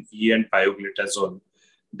vitamin E and pioglitazone,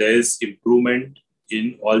 there is improvement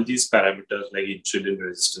in all these parameters like insulin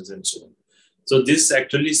resistance and so on. So this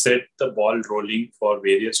actually set the ball rolling for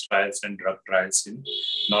various trials and drug trials in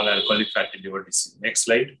non-alcoholic fatty liver disease. Next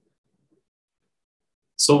slide.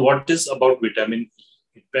 So what is about vitamin E?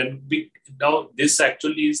 It can be, now this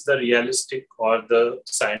actually is the realistic or the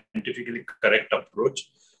scientifically correct approach.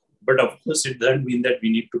 But of course, it doesn't mean that we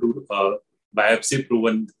need to do a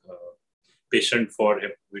biopsy-proven patient for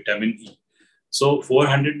vitamin E. So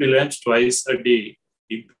 400 milligrams twice a day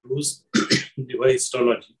improves in liver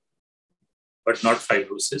histology, but not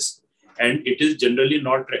fibrosis. And it is generally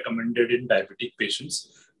not recommended in diabetic patients.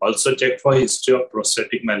 Also check for history of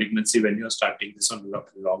prostatic malignancy when you are starting this on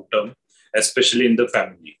long term, especially in the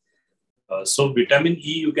family. So vitamin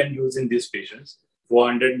E you can use in these patients,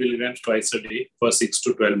 400 milligrams twice a day for 6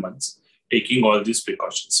 to 12 months, taking all these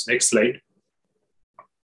precautions. Next slide.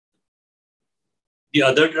 The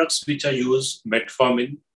other drugs which are used,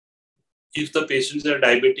 metformin, if the patients are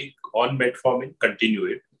diabetic on metformin, continue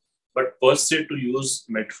it. But per se to use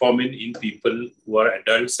metformin in people who are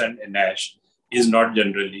adults and NASH is not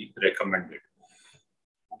generally recommended.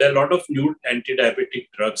 There are a lot of new anti-diabetic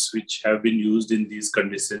drugs which have been used in these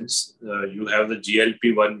conditions. You have the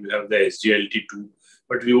GLP-1, you have the SGLT2,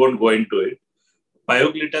 but we won't go into it.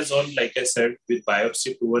 Pioglitazone, like I said, with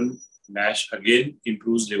biopsy-proven NASH, again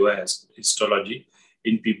improves liver histology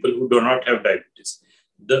in people who do not have diabetes.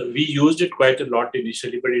 We used it quite a lot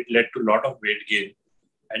initially, but it led to a lot of weight gain.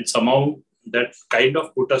 And somehow that kind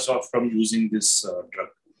of put us off from using this drug.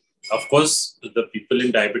 Of course, the people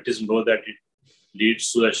in diabetes know that it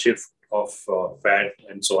leads to a shift of fat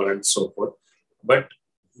and so on and so forth. But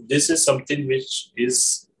this is something which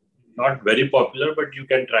is not very popular, but you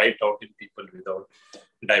can try it out in people without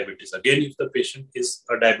diabetes. Again, if the patient is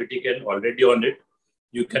a diabetic and already on it,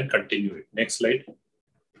 you can continue it. Next slide.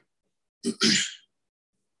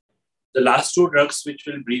 The last two drugs which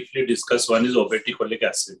we'll briefly discuss, one is obeticholic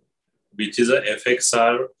acid, which is a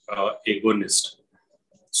FXR agonist.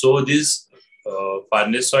 So these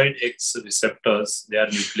farnesoid X receptors, they are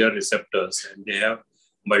nuclear receptors and they have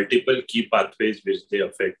multiple key pathways which they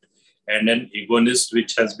affect. And an agonist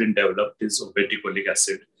which has been developed is obeticholic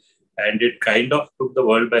acid. And it kind of took the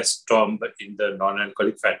world by storm in the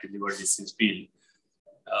non-alcoholic fatty liver disease field.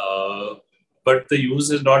 But the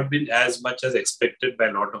use has not been as much as expected by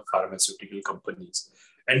a lot of pharmaceutical companies.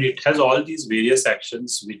 And it has all these various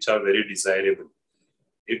actions which are very desirable.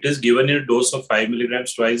 It is given in a dose of 5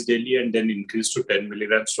 milligrams twice daily and then increased to 10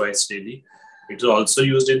 milligrams twice daily. It is also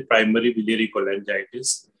used in primary biliary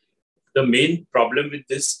cholangitis. The main problem with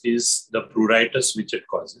this is the pruritus which it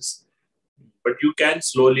causes. But you can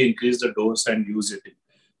slowly increase the dose and use it.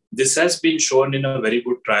 This has been shown in a very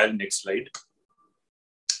good trial. Next slide.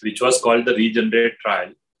 Which was called the Regenerate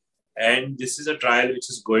trial. And this is a trial which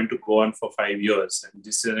is going to go on for 5 years. And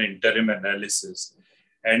this is an interim analysis.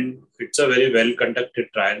 And it's a very well-conducted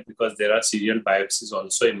trial because there are serial biopsies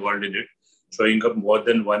also involved in it, showing up more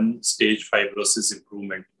than one stage fibrosis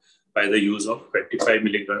improvement by the use of 25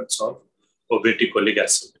 milligrams of obeticholic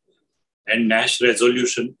acid. And NASH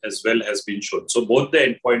resolution as well has been shown. So both the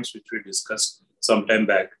endpoints which we discussed some time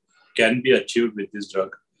back can be achieved with this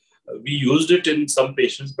drug. We used it in some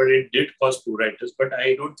patients, but it did cause pruritus. But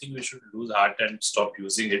I don't think we should lose heart and stop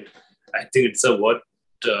using it. I think it's a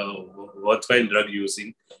worthwhile drug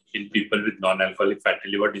using in people with non-alcoholic fatty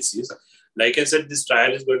liver disease. Like I said, this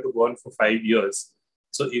trial is going to go on for 5 years.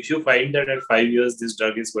 So if you find that at 5 years, this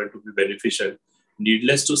drug is going to be beneficial,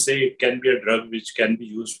 needless to say, it can be a drug which can be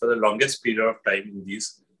used for the longest period of time in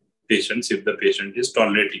these patients if the patient is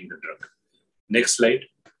tolerating the drug. Next slide.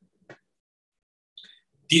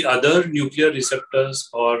 The other nuclear receptors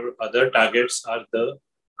or other targets are the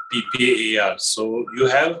PPARs. So you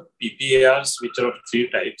have PPARs which are of 3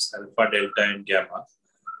 types, alpha, delta, and gamma.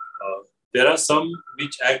 There are some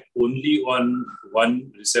which act only on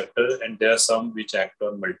one receptor and there are some which act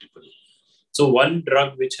on multiple. So one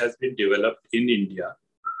drug which has been developed in India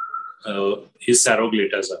is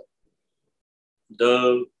saroglitazar.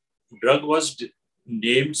 The drug was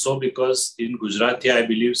named so because in Gujarati, I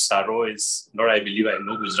believe Saro is, not I believe, I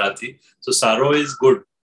know Gujarati. So Saro is good.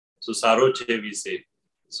 So Saro che we say.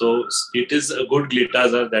 So it is a good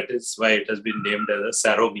glitazar. That is why it has been named as a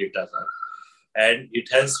saroglitazar. And it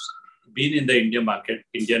has been in the Indian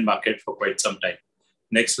market for quite some time.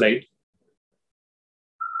 Next slide.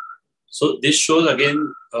 So this shows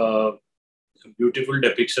again a beautiful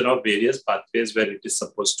depiction of various pathways where it is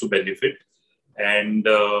supposed to benefit. And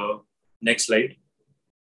next slide.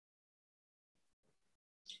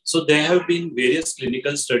 So there have been various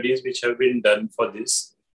clinical studies which have been done for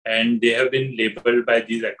this, and they have been labeled by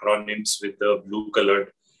these acronyms with the blue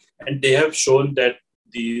colored, and they have shown that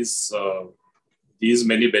these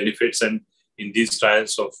many benefits, and in these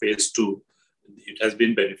trials of phase 2, it has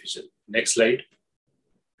been beneficial. Next slide.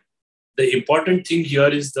 The important thing here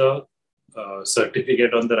is the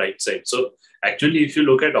certificate on the right side. So actually, if you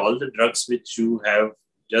look at all the drugs which you have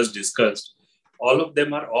just discussed, all of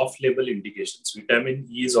them are off-label indications. Vitamin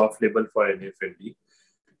E is off-label for NFLD.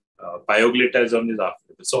 Pioglitazone is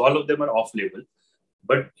off-label. So all of them are off-label.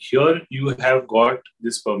 But here you have got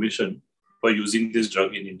this permission for using this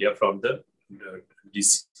drug in India from the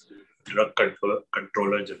disease, drug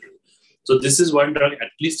controller general. So this is one drug,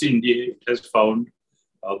 at least in India, it has found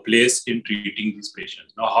a place in treating these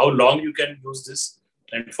patients. Now, how long you can use this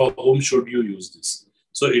and for whom should you use this?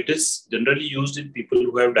 So it is generally used in people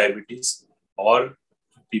who have diabetes or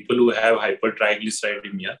people who have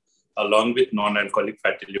hypertriglyceridemia along with non-alcoholic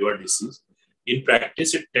fatty liver disease. In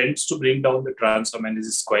practice, it tends to bring down the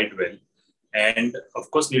transaminases quite well. And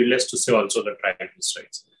of course, needless to say, also the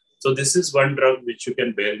triglycerides. So this is one drug which you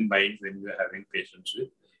can bear in mind when you are having patients with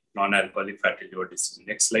non-alcoholic fatty liver disease.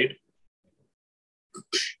 Next slide.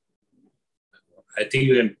 I think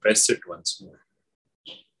you can press it once more.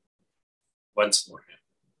 Once more.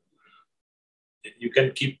 You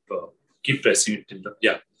can keep pressing it till the,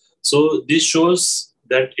 yeah. So this shows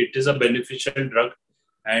that it is a beneficial drug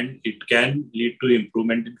and it can lead to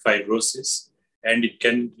improvement in fibrosis and it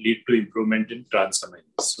can lead to improvement in transaminases.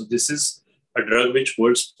 So this is a drug which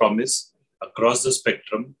holds promise across the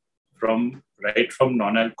spectrum from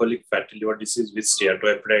non-alcoholic fatty liver disease with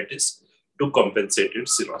steatohepatitis to compensated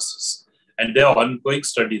cirrhosis. And there are ongoing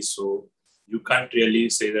studies, so you can't really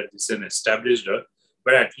say that this is an established drug,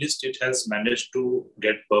 but at least it has managed to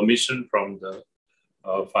get permission from the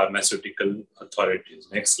pharmaceutical authorities.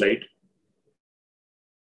 Next slide.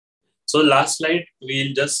 So last slide,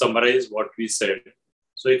 we'll just summarize what we said.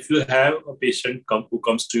 So if you have a patient who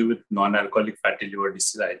comes to you with non-alcoholic fatty liver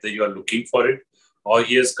disease, either you are looking for it or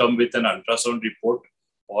he has come with an ultrasound report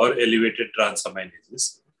or elevated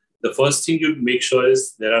transaminases, the first thing you make sure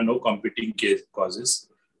is there are no competing causes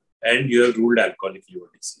and you have ruled alcoholic liver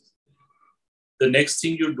disease. The next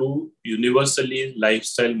thing you do universally is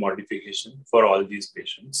lifestyle modification for all these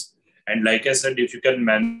patients. And like I said, if you can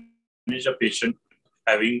manage a patient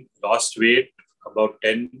having lost weight about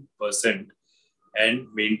 10% and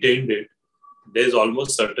maintained it, there's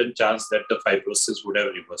almost certain chance that the fibrosis would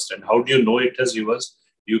have reversed. And how do you know it has reversed?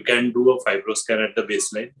 You can do a fibroscan at the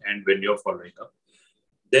baseline and when you're following up.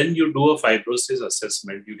 Then you do a fibrosis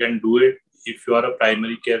assessment. You can do it if you are a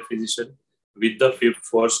primary care physician with the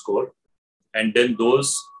FIB-4 score. And then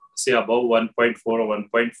those, say above 1.4 or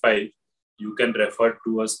 1.5, you can refer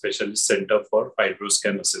to a specialist center for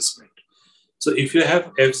fibroscan assessment. So if you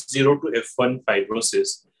have F0 to F1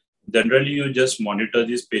 fibrosis, generally you just monitor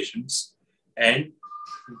these patients and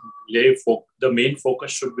the main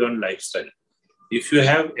focus should be on lifestyle. If you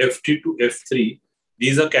have F2 to F3,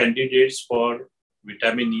 these are candidates for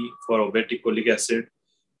vitamin E, for obeticholic acid,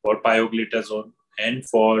 for pioglitazone, and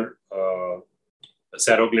for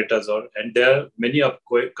saroglitazone. And there are many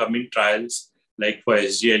upcoming trials like for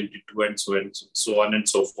SGLT2 and so on and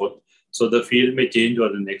so forth. So the field may change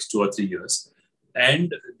over the next 2 or 3 years.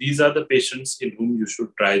 And these are the patients in whom you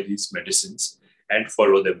should try these medicines and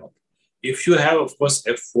follow them up. If you have, of course,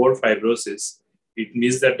 F4 fibrosis, it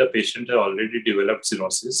means that the patient has already developed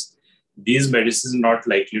cirrhosis. These medicines are not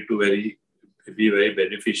likely to be very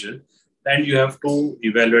beneficial, and you have to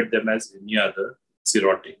evaluate them as any other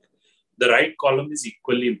cirrhotic. The right column is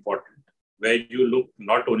equally important, where you look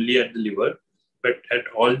not only at the liver, but at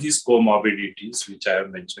all these comorbidities, which I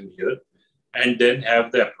have mentioned here, and then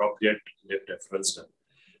have the appropriate left reference done.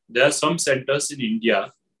 There are some centers in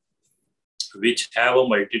India which have a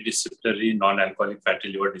multidisciplinary non-alcoholic fatty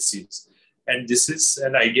liver disease. And this is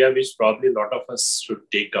an idea which probably a lot of us should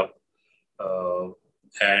take up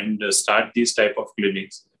and start these type of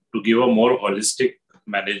clinics to give a more holistic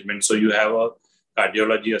management. So you have a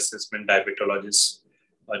cardiology assessment, diabetologist,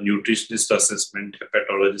 a nutritionist assessment,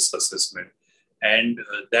 hepatologist assessment, and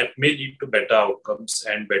that may lead to better outcomes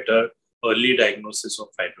and better early diagnosis of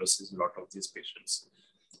fibrosis in a lot of these patients.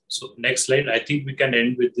 So next slide, I think we can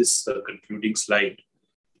end with this concluding slide.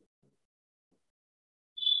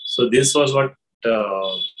 So this was what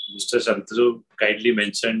Mr. Shantanu kindly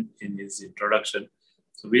mentioned in his introduction.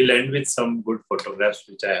 So we'll end with some good photographs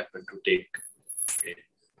which I happen to take. Okay.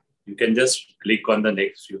 You can just click on the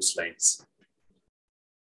next few slides.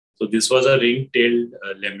 So this was a ring-tailed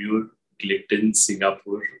lemur clicked in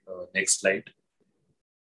Singapore. Next slide.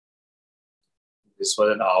 This was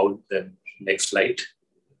an owl. Then next slide.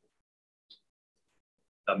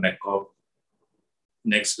 A macaw.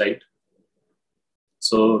 Next slide.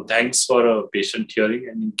 So thanks for a patient hearing.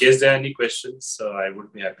 And in case there are any questions, I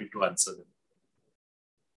would be happy to answer them.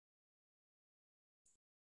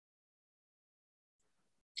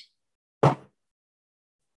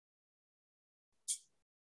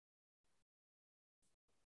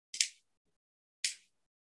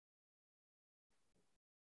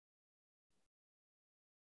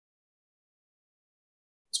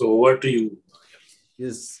 So over to you.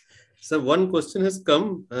 Yes. So one question has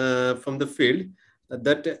come from the field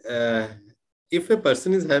that if a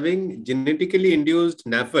person is having genetically induced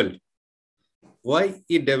NAFLD, why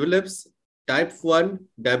he develops type 1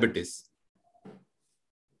 diabetes?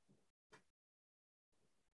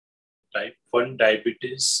 Type 1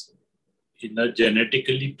 diabetes in a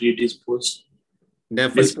genetically predisposed,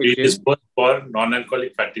 NAFLD patient. for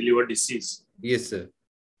non-alcoholic fatty liver disease. Yes, sir.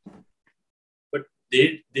 But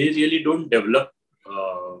they really don't develop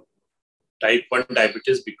type 1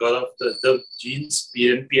 diabetes because of the genes,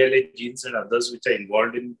 PNPLA genes and others which are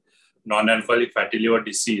involved in non-alcoholic fatty liver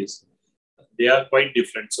disease. They are quite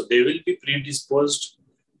different. So they will be predisposed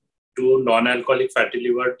to non-alcoholic fatty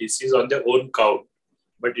liver disease on their own count,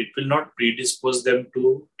 but it will not predispose them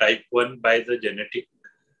to type 1 by the genetic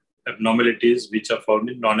abnormalities which are found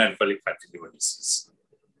in non-alcoholic fatty liver disease.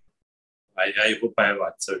 I hope I have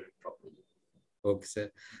answered it properly. Okay,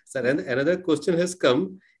 sir. Sir, and another question has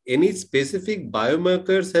come. Any specific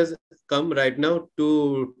biomarkers has come right now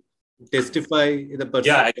to testify the person?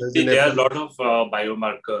 Yeah, actually, there are a lot of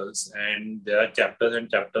biomarkers, and there are chapters and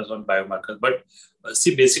chapters on biomarkers. But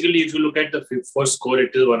see, basically, if you look at the FIB-4 score,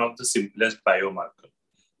 it is one of the simplest biomarkers.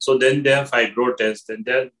 So then there are fibro tests, and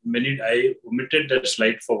there are many. I omitted that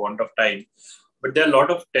slide for want of time, but there are a lot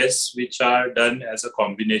of tests which are done as a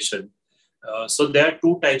combination. So there are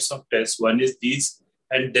two types of tests. One is these,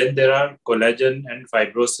 and then there are collagen and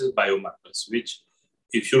fibrosis biomarkers, which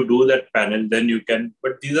if you do that panel, then you can,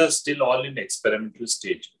 but these are still all in experimental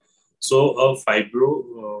stage. So a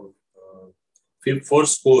FIB-4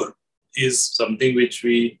 score is something which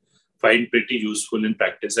we find pretty useful in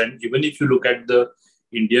practice. And even if you look at the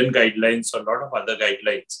Indian guidelines or a lot of other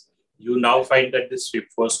guidelines, you now find that this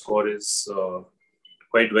FIB-4 score is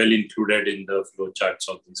quite well included in the flow charts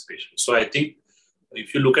of these patients. So I think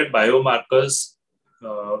if you look at biomarkers,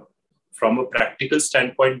 from a practical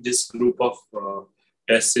standpoint, this group of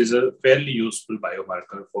tests is a fairly useful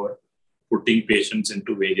biomarker for putting patients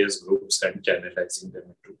into various groups and channelizing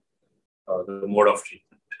them into the mode of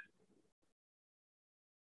treatment.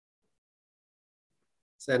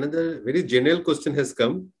 So another very general question has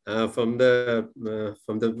come from the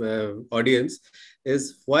audience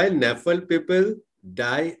is, why NAFLD people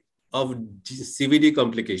die of CVD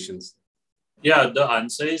complications? Yeah, the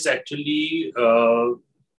answer is actually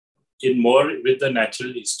in more with the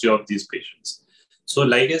natural history of these patients. So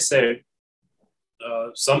like I said,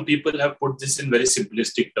 some people have put this in very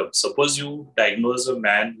simplistic terms. Suppose you diagnose a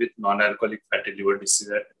man with non-alcoholic fatty liver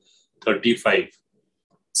disease at 35.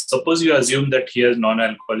 Suppose you assume that he has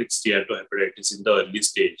non-alcoholic steatohepatitis in the early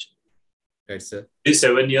stage. Right, sir. In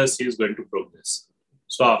 7 years, he is going to progress.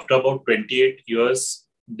 So after about 28 years,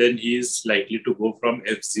 then he is likely to go from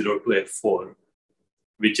F0 to F4,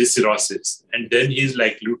 which is cirrhosis. And then he is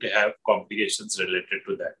likely to have complications related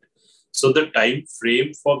to that. So the time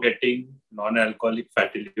frame for getting non-alcoholic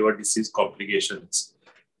fatty liver disease complications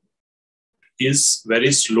is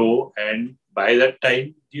very slow. And by that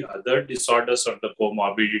time, the other disorders or the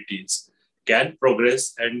comorbidities can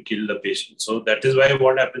progress and kill the patient. So that is why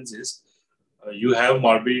what happens is you have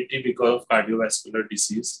morbidity because of cardiovascular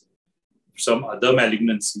disease, some other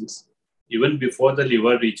malignancies, even before the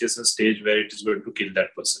liver reaches a stage where it is going to kill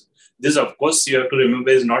that person. This, of course, you have to remember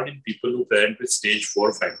is not in people who present with stage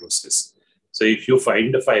 4 fibrosis. So if you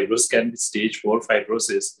find the fibrosis can be stage 4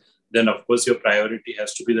 fibrosis, then of course your priority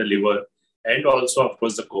has to be the liver and also, of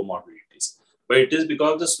course, the comorbidities. But it is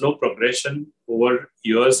because of the slow progression over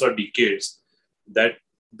years or decades that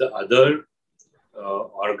the other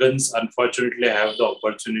organs, unfortunately, have the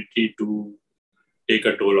opportunity to take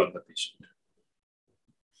a toll on the patient.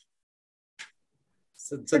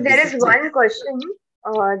 So there is one question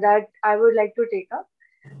that I would like to take up.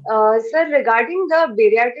 Sir, regarding the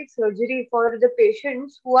bariatric surgery for the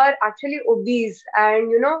patients who are actually obese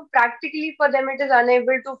and, practically for them it is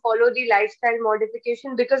unable to follow the lifestyle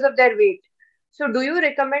modification because of their weight. So do you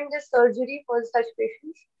recommend this surgery for such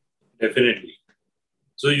patients? Definitely.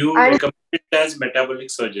 So you recommend it as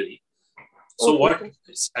metabolic surgery. So Okay.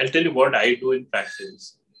 I'll tell you what I do in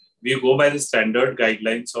practice. We go by the standard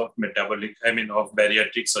guidelines of of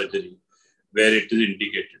bariatric surgery, where it is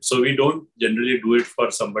indicated. So we don't generally do it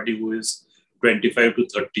for somebody who is 25 to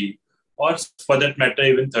 30, or for that matter,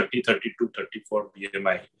 even 30, 32, 34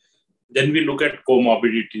 BMI. Then we look at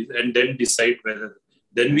comorbidities and then decide whether,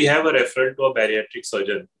 then we have a referral to a bariatric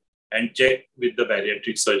surgeon and check with the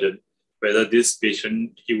bariatric surgeon whether this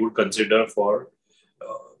patient he would consider for,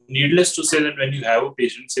 needless to say that when you have a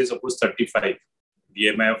patient, say suppose 35,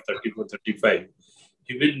 BMI of 34, 35,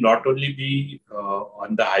 he will not only be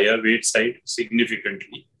on the higher weight side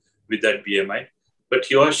significantly with that BMI, but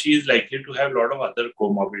he or she is likely to have a lot of other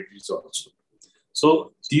comorbidities also.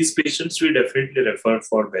 So these patients we definitely refer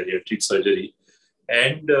for bariatric surgery.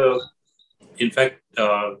 And in fact,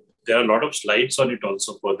 there are a lot of slides on it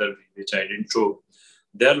also further, which I didn't show.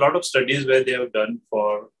 There are a lot of studies where they have done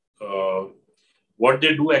for what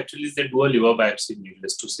they do actually is they do a liver biopsy,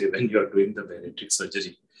 needless to say, when you are doing the bariatric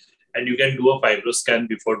surgery. And you can do a fibroscan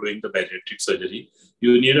before doing the bariatric surgery.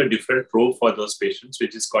 You need a different probe for those patients,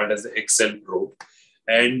 which is called as the XL probe,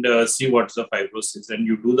 and see what's the fibrosis. And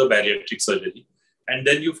you do the bariatric surgery, and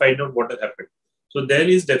then you find out what has happened. So there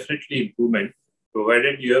is definitely improvement,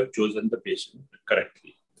 provided you have chosen the patient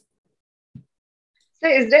correctly. So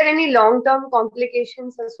is there any long-term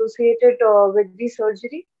complications associated with the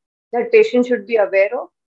surgery that patient should be aware of?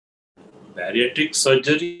 Bariatric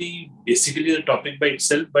surgery, basically the topic by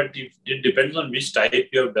itself, but it depends on which type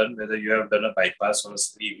you have done, whether you have done a bypass or a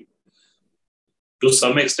sleeve. To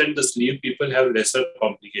some extent, the sleeve people have lesser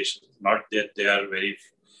complications, not that they are very,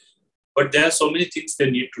 but there are so many things they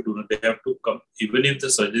need to do. They have to come, even if the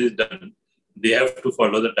surgery is done, they have to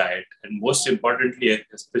follow the diet. And most importantly,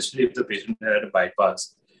 especially if the patient had a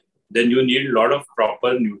bypass, then you need a lot of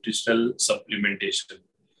proper nutritional supplementation.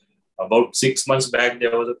 About 6 months back,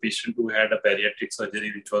 there was a patient who had a bariatric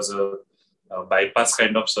surgery, which was a bypass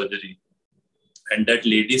kind of surgery. And that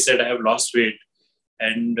lady said, I have lost weight.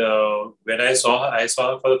 And when I saw her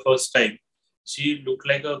for the first time. She looked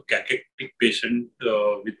like a cachectic patient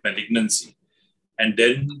with malignancy. And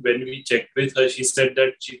then when we checked with her, she said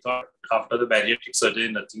that she thought after the bariatric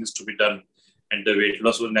surgery, nothing is to be done. And the weight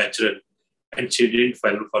loss was natural. And she didn't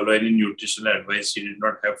follow any nutritional advice. She did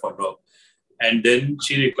not have follow-up. And then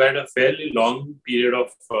she required a fairly long period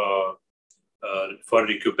of for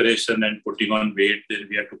recuperation and putting on weight. Then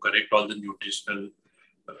we had to correct all the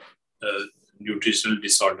nutritional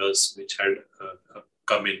disorders which had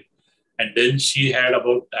come in. And then she had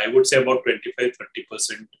about, I would say about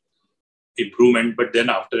 25-30% improvement. But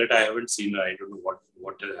then after that, I haven't seen her. I don't know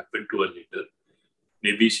what has happened to her later.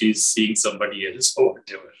 Maybe she's seeing somebody else or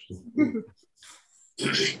whatever.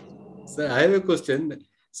 So I have a question.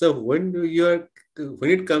 So when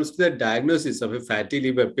it comes to the diagnosis of a fatty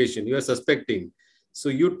liver patient, you are suspecting. So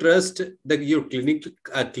you trust your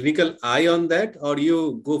clinical eye on that, or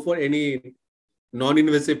you go for any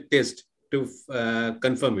non-invasive test to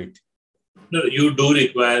confirm it? No, you do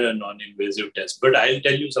require a non-invasive test. But I'll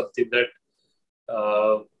tell you something that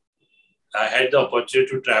I had the opportunity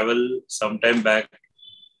to travel sometime back,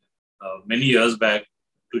 many years back,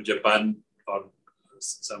 to Japan or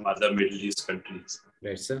some other Middle East countries.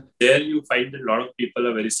 Right, sir. There you find a lot of people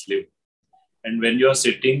are very slim. And when you're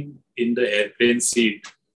sitting in the airplane seat,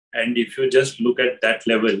 and if you just look at that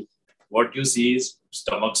level, what you see is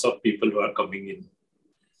stomachs of people who are coming in.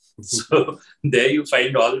 So there you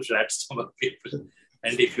find all flat stomach people.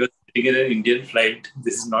 And if you're sitting in an Indian flight,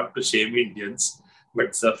 this is not to shame Indians, but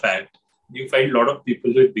it's a fact. You find a lot of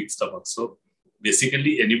people with big stomachs. So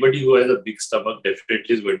basically, anybody who has a big stomach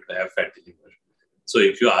definitely is going to have fatty liver. So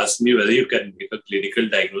if you ask me whether you can make a clinical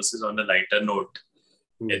diagnosis on a lighter note,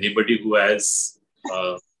 anybody who has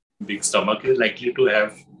a big stomach is likely to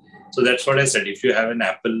have. So that's what I said. If you have an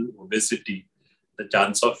apple obesity, the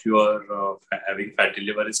chance of your having fatty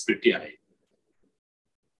liver is pretty high.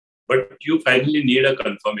 But you finally need a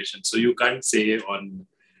confirmation. So you can't say on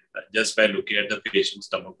just by looking at the patient's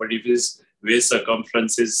stomach. But if his waist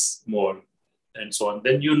circumference is more and so on,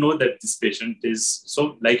 then you know that this patient is.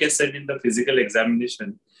 So like I said in the physical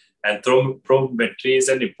examination, anthropometry is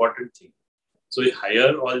an important thing. So the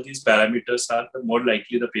higher all these parameters are, the more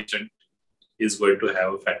likely the patient is going to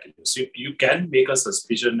have a fatty liver. So you can make a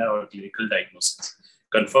suspicion or clinical diagnosis.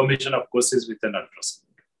 Confirmation, of course, is with an ultrasound.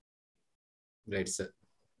 Right, sir.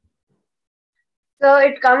 So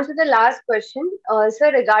it comes to the last question.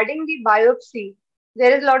 Sir, regarding the biopsy,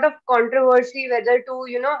 there is a lot of controversy whether to,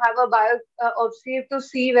 have a biopsy to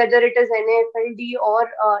see whether it is NAFLD or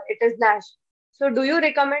it is NASH. So do you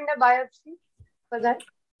recommend a biopsy for that?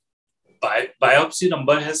 Biopsy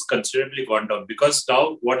number has considerably gone down because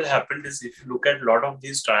now what has happened is if you look at a lot of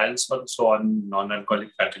these trials on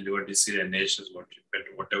non-alcoholic fatty liver disease, NASH is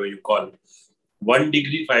whatever you call, 1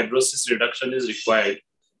 degree fibrosis reduction is required,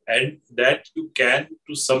 and that you can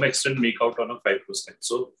to some extent make out on a fibroscan.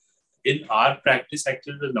 So in our practice,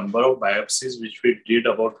 actually the number of biopsies which we did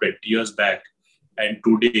about 20 years back and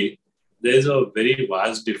today, there is a very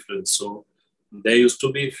vast difference. So there used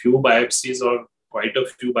to be few biopsies or quite a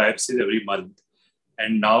few biopsies every month.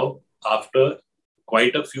 And now after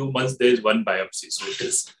quite a few months, there is one biopsy. So it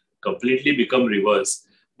has completely become reverse.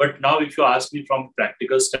 But now if you ask me from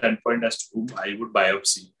practical standpoint as to whom I would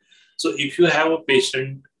biopsy. So if you have a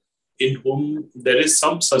patient in whom there is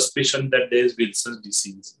some suspicion that there is Wilson's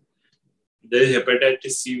disease, there is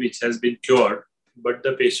hepatitis C which has been cured, but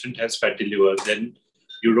the patient has fatty liver, then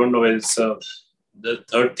you don't know whether it's the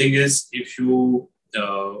third thing is if you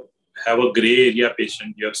have a gray area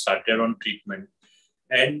patient, you have started on treatment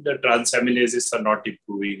and the transaminases are not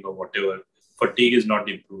improving or whatever, fatigue is not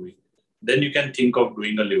improving, then you can think of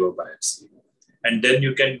doing a liver biopsy. And then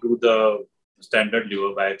you can do the standard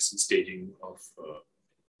liver biopsy staging of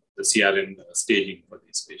the CRN staging for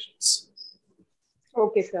these patients.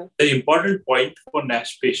 Okay, sir. The important point for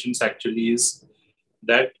NASH patients actually is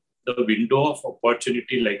that the window of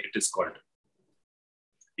opportunity, like it is called.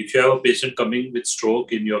 If you have a patient coming with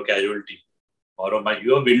stroke in your casualty, or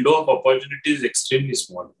your window of opportunity is extremely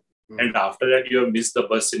small. And after that, you have missed the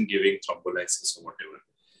bus in giving thrombolysis or whatever.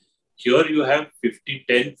 Here you have 50,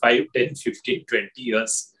 10, 5, 10, 15, 20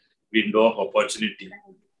 years window of opportunity.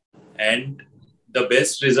 And the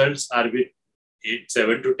best results are with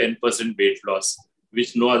 7 to 10% weight loss,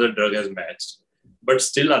 which no other drug has matched. But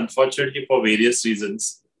still, unfortunately, for various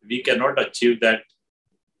reasons, we cannot achieve that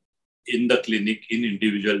in the clinic in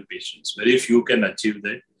individual patients. Very few can achieve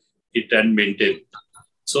that it and maintain it.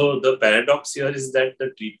 So the paradox here is that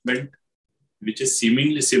the treatment, which is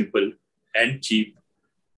seemingly simple and cheap,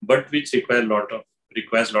 but which requires a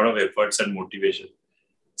lot of efforts and motivation,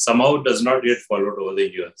 somehow does not get followed over the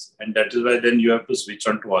years. And that is why then you have to switch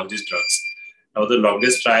on to all these drugs. Now the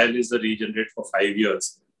longest trial is the Regenerate for 5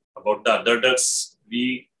 years. About the other drugs,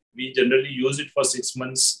 we generally use it for 6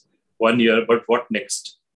 months, 1 year, but what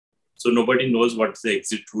next? So nobody knows what's the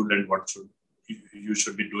exit rule and what you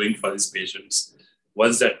should be doing for these patients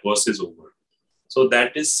once that course is over. So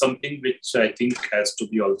that is something which I think has to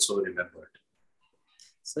be also remembered.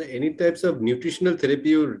 So any types of nutritional therapy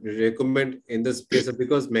you recommend in this case?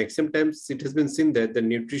 Because maximum times it has been seen that the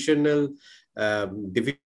nutritional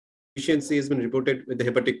deficiency has been reported with the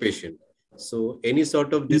hepatic patient. So any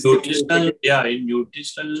sort of this nutritional, in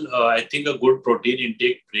nutritional, I think a good protein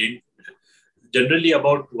intake generally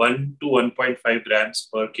about 1 to 1.5 grams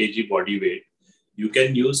per kg body weight. You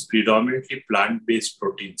can use predominantly plant-based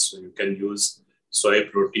proteins. So you can use soy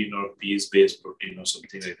protein or peas-based protein or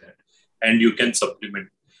something like that. And you can supplement.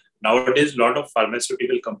 Nowadays, a lot of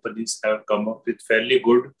pharmaceutical companies have come up with fairly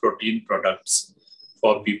good protein products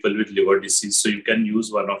for people with liver disease. So you can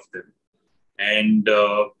use one of them. And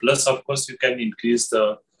plus, of course, you can increase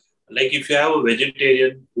like if you have a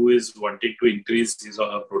vegetarian who is wanting to increase his or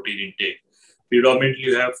her protein intake, predominantly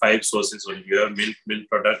you have 5 sources only. You have milk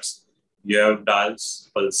products, you have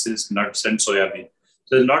dals, pulses, nuts, and soya bean.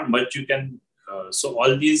 So there's not much you can, so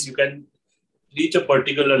all these you can reach a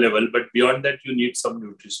particular level, but beyond that you need some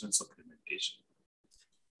nutritional supplementation.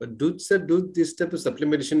 But do this type of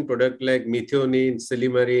supplementation product like methionine,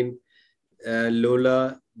 silymarin,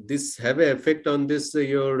 Lola, this have an effect on this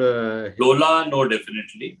Lola, no,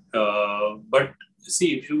 definitely. But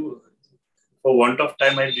see, if you, for want of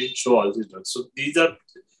time, I didn't show all these drugs. So these are,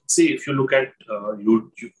 see, if you look at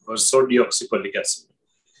ursodeoxycholic acid,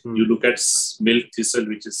 you look at milk thistle,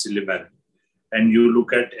 which is silymarin, and you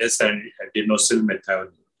look at S-adenosyl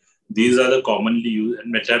methionine. These are the commonly used,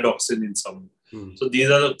 and metadoxin in some. So these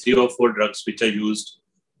are the 3 or 4 drugs which are used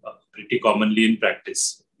pretty commonly in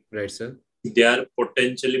practice. Right, sir. They are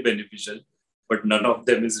potentially beneficial, but none of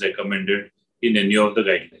them is recommended in any of the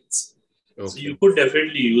guidelines. Okay. So you could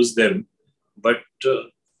definitely use them, but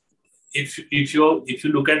if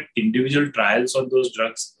you look at individual trials on those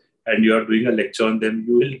drugs and you are doing a lecture on them,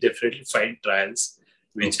 you will definitely find trials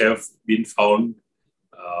which have been found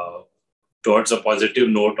towards a positive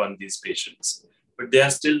note on these patients, but they are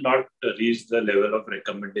still not reached the level of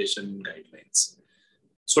recommendation guidelines.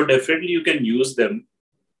 So definitely you can use them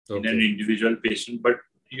in an individual patient, but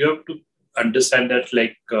you have to understand that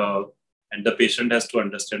and the patient has to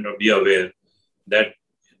understand or be aware that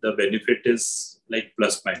the benefit is like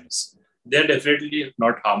plus minus. They are definitely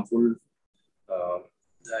not harmful. A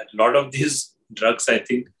lot of these drugs, I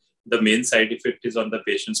think the main side effect is on the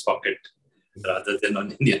patient's pocket rather than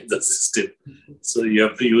on any other system. So you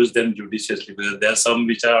have to use them judiciously because there are some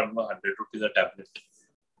which are 100 rupees a tablet.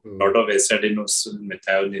 A lot of S-adenosyl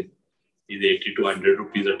methionine is 80 to 100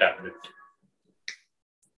 rupees a tablet.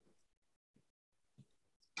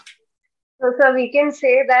 So, sir, we can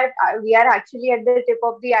say that we are actually at the tip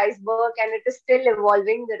of the iceberg and it is still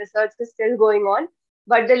evolving. The research is still going on,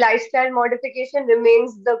 but the lifestyle modification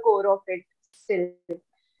remains the core of it still.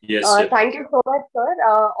 Yes. Thank you so much, sir.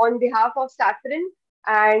 On behalf of Saffron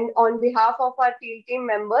and on behalf of our field team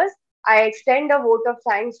members, I extend a vote of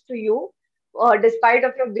thanks to you. Despite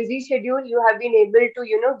of your busy schedule, you have been able to,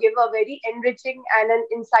 give a very enriching and an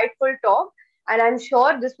insightful talk. And I'm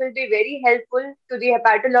sure this will be very helpful to the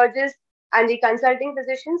hepatologists and the consulting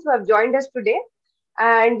physicians who have joined us today.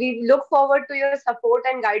 And we look forward to your support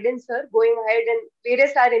and guidance, sir, going ahead in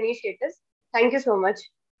various our initiatives. Thank you so much.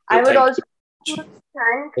 I would also thank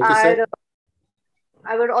Thank you, sir.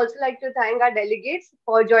 I would also like to thank our delegates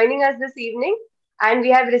for joining us this evening. And we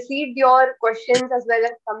have received your questions as well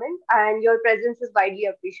as comments, and your presence is widely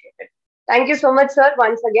appreciated. Thank you so much, sir,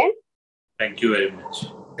 once again. Thank you very much.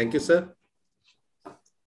 Thank you, sir.